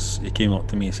 and he came up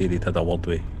to me and said he'd had a word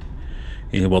with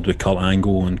Kurt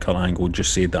Angle, and Kurt Angle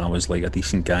just said that I was like a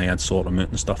decent guy, I'd sort him out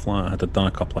and stuff like that. I'd done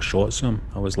a couple of shots to him.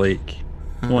 I was like,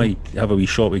 no, I have a wee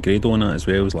shot with Grado on it as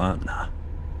well. I was like, nah.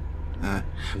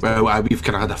 Well, we've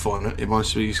kind of had a fun out.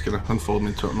 He's kind of unfolded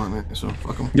me into it, like, so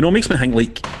fuck him. You know, it makes me think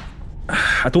like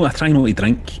I try not to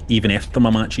drink even after my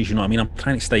matches, you know what I mean? I'm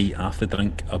trying to stay off the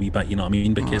drink a wee bit, you know what I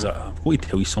mean? Because I've got to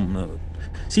tell you something.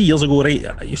 See, years ago, right,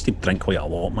 I used to drink quite a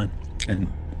lot, man. And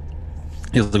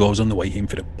years ago, I was on the way home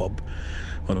for the pub.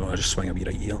 Oh no, I just swing a wee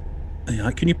right here.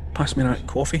 Can you pass me that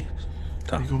coffee?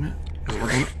 There you go, mate.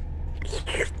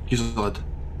 Here's a lid.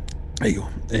 There you go.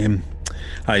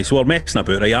 Aye, so we're messing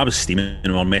about, right? I was steaming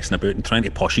and we're messing about and trying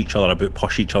to push each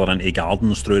other into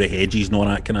gardens through the hedges and all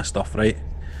that kind of stuff, right?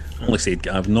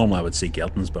 Normally I would say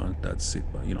gardens, but that's,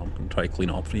 you know, I'm going to try to clean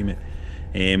it up for you, mate.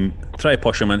 Try to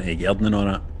push them into gardening and all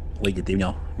that, like you do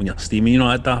when you're steaming, you know,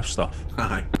 that daft stuff.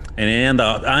 Aye. And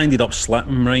I ended up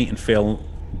slipping, right, and fell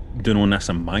down on this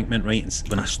embankment, right? And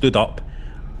when I stood up,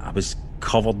 I was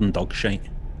covered in dog shite.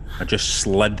 I just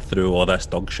slid through all this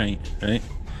dog shite, right?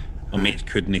 My mate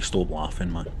couldn't stop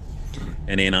laughing, man.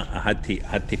 And then I had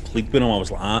to plead with him. I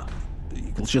was like,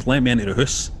 just let me into the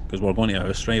house, because we're going to a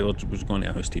house, right? We're going to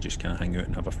a house to just kind of hang out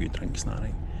and have a few drinks and that,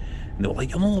 right? And they were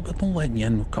like, I'm not letting you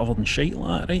in, we're covered in shite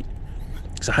like that, right?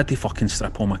 Because I had to fucking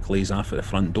strip all my clothes off at the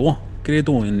front door,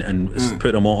 Grado, and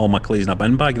put them all my clothes in a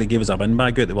bin bag. They gave us a bin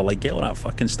bag out. They were like, get all that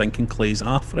fucking stinking clothes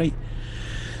off, right?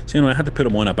 So, you know, I had to put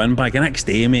them on a bin bag. The next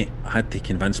day, mate, I had to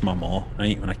convince my ma,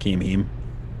 right, when I came home,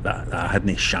 that I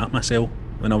hadn't shat myself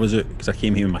when I was out, because I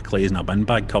came home with my clothes in a bin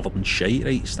bag covered in shite,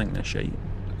 right, stinking of shite.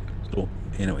 So,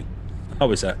 anyway, that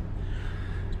was it.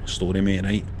 Story, mate,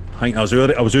 right? I think I was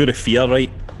out of fear, right?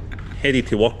 Headed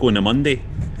to work on the Monday,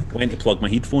 went to plug my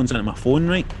headphones into my phone,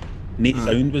 right? No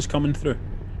sound was coming through.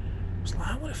 I was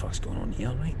like, what the fuck's going on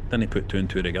here, right? Then they put two and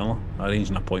two together. I arranged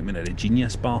an appointment at the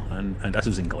Genius Bar, and this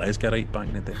was in Glasgow, right, back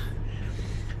in the day.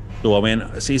 So I went,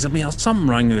 it says, mate, there's something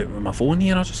wrong with my phone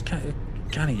here, I just can't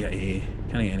get any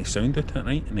sound out of it,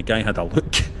 right? And the guy had a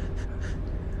look. He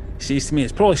says to me,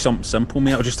 it's probably something simple,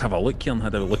 mate, I'll just have a look here, and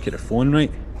had a look at the phone,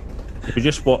 right? It was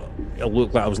just what it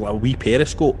looked like. I was like a wee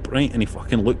periscope, right? And he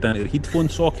fucking looked into the headphone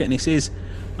socket and he says,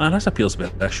 man, this appears to be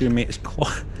an issue, mate. It's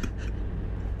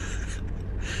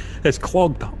It's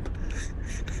clogged up.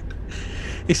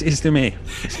 He says to me,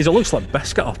 it looks like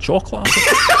biscuit or chocolate.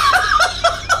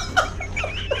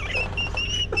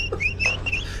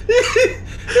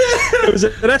 It was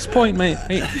at this point, mate,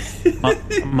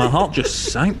 my heart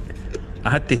just sank. I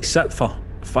had to sit for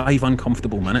 5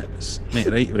 uncomfortable minutes, mate,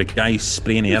 right, with a guy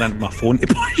spraying air into my phone to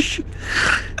push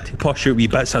out wee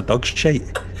bits of Doug's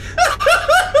shite.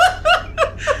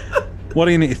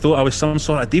 Worrying that he thought I was some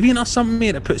sort of deviant or something,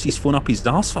 mate, that puts his phone up his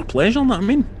arse for pleasure, you know what I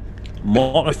mean?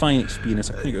 Mortifying experience.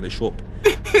 I couldn't go to the shop.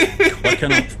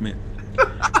 Clicking off, mate.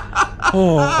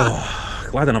 Oh,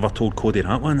 glad I never told Cody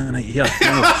that one. And here, I'm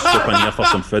stop in here for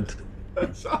some food.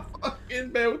 It's a fucking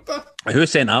belter. Who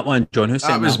sent that one, John? Who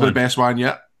sent that one? That was the best one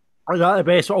yet. Is that the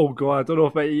best one? Oh god, I don't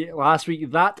know if last week.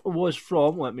 That was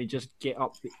from. Let me just get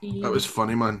up the email. That was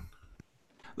funny, man.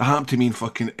 That happened to me in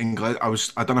fucking England.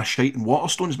 I done a shite in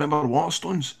Waterstones. Remember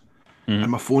Waterstones?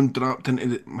 And my phone dropped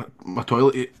into my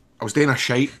toilet. I was doing a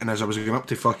shite, and as I was going up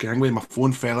to fucking hang with, my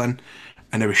phone fell in,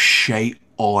 and there was shite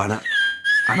all in it.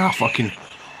 And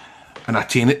I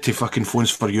ta'en it to fucking Phones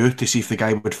for You to see if the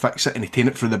guy would fix it, and he ta'en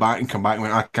it through the back and come back and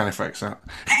went, I can't fix that.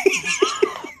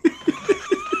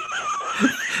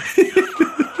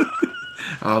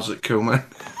 I was like, cool, man.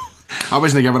 I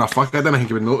wasn't giving a fuck. I didn't think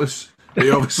he would notice. But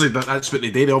he obviously, that's what they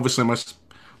did. He obviously must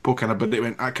poke in a bit. They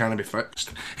went, that can't be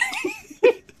fixed.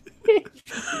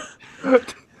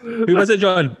 Who was it,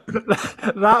 John?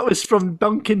 That was from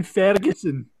Duncan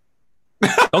Ferguson.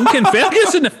 Duncan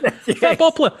Ferguson? Yes.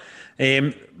 Popular.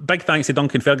 Big thanks to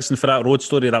Duncan Ferguson for that road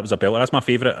story. That was a belter. That's my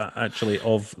favourite, actually,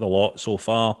 of the lot so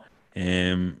far.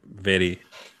 Very,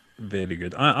 very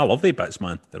good. I love the bits,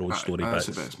 man. The road story bits.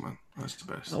 That's the best, man. That's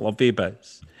the best. I love the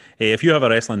bits. If you have a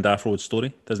Wrestling Daft road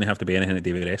story, doesn't have to be anything to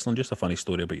do with wrestling, just a funny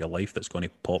story about your life that's going to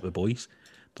pop the boys,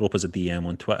 drop us a DM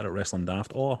on Twitter at Wrestling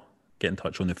Daft or get in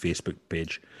touch on the Facebook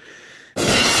page.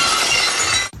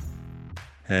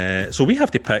 So we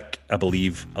have to pick, I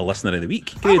believe, a listener of the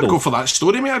week. I would go for that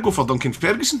story, mate. I'd go for Duncan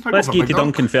Ferguson. Let's get to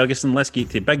Duncan Ferguson. Let's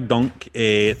get to Big Dunk.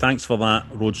 Thanks for that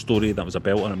road story. That was a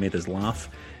belter. It made us laugh.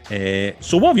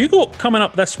 So what have you got coming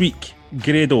up this week,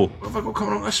 Grado? What have I got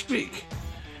coming up this week?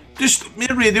 Just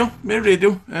more radio.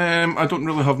 I don't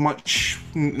really have much,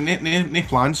 no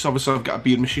plans. Obviously, I've got a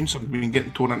beer machine, so I've been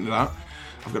getting torn into that.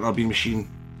 I've got a beer machine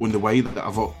on the way that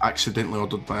I've accidentally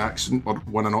ordered by accident or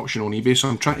won an auction on eBay, so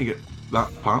I'm trying to get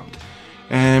that parked.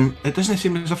 It doesn't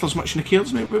seem as if there's much in the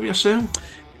cards, mate. What about yourself?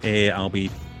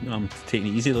 I'm taking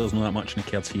it easy. There's not that much in the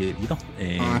cards here either.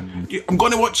 I'm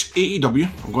going to watch AEW.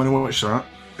 I'm going to watch that.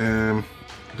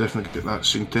 Definitely get that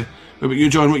soon too. What about you,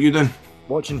 John? What you doing?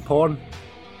 Watching porn.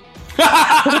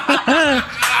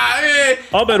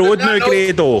 Up the road now,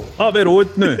 Grado. Up the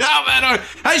road now.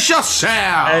 It's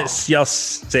yourself.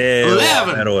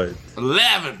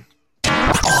 11.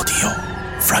 Audio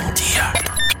Frontier.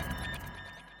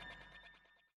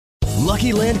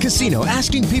 Lucky Land Casino,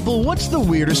 asking people, what's the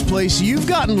weirdest place you've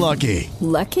gotten lucky?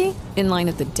 Lucky? In line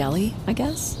at the deli, I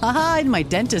guess? Aha, in my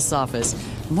dentist's office.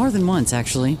 More than once,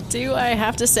 actually. Do I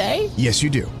have to say? Yes, you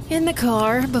do. In the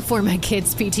car before my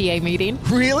kids' PTA meeting.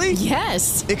 Really?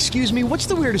 Yes. Excuse me, what's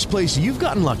the weirdest place you've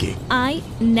gotten lucky? I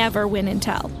never win and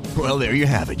tell. Well, there you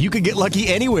have it. You can get lucky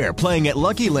anywhere, playing at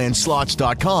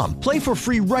LuckyLandSlots.com. Play for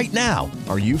free right now.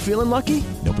 Are you feeling lucky?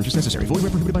 No purchase necessary. Void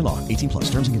where prohibited by law. 18+.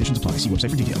 Terms and conditions apply. See website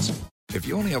for details. If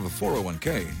you only have a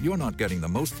 401k, you're not getting the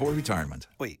most for retirement.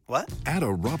 Wait, what? Add a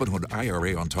Robinhood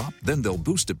IRA on top, then they'll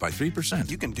boost it by 3%.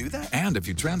 You can do that? And if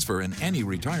you transfer in any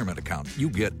retirement account, you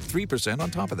get 3%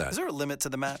 on top of that. Is there a limit to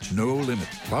the match? No limit.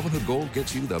 Robinhood Gold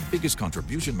gets you the biggest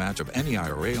contribution match of any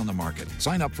IRA on the market.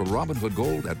 Sign up for Robinhood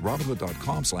Gold at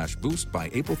Robinhood.com/boost by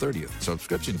April 30th.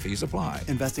 Subscription fees apply.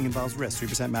 Investing involves risk.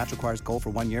 3% match requires gold for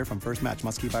 1 year from first match.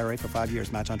 Must keep IRA for 5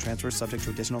 years. Match on transfers subject to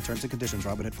additional terms and conditions.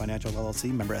 Robinhood Financial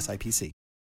LLC, member SIPC.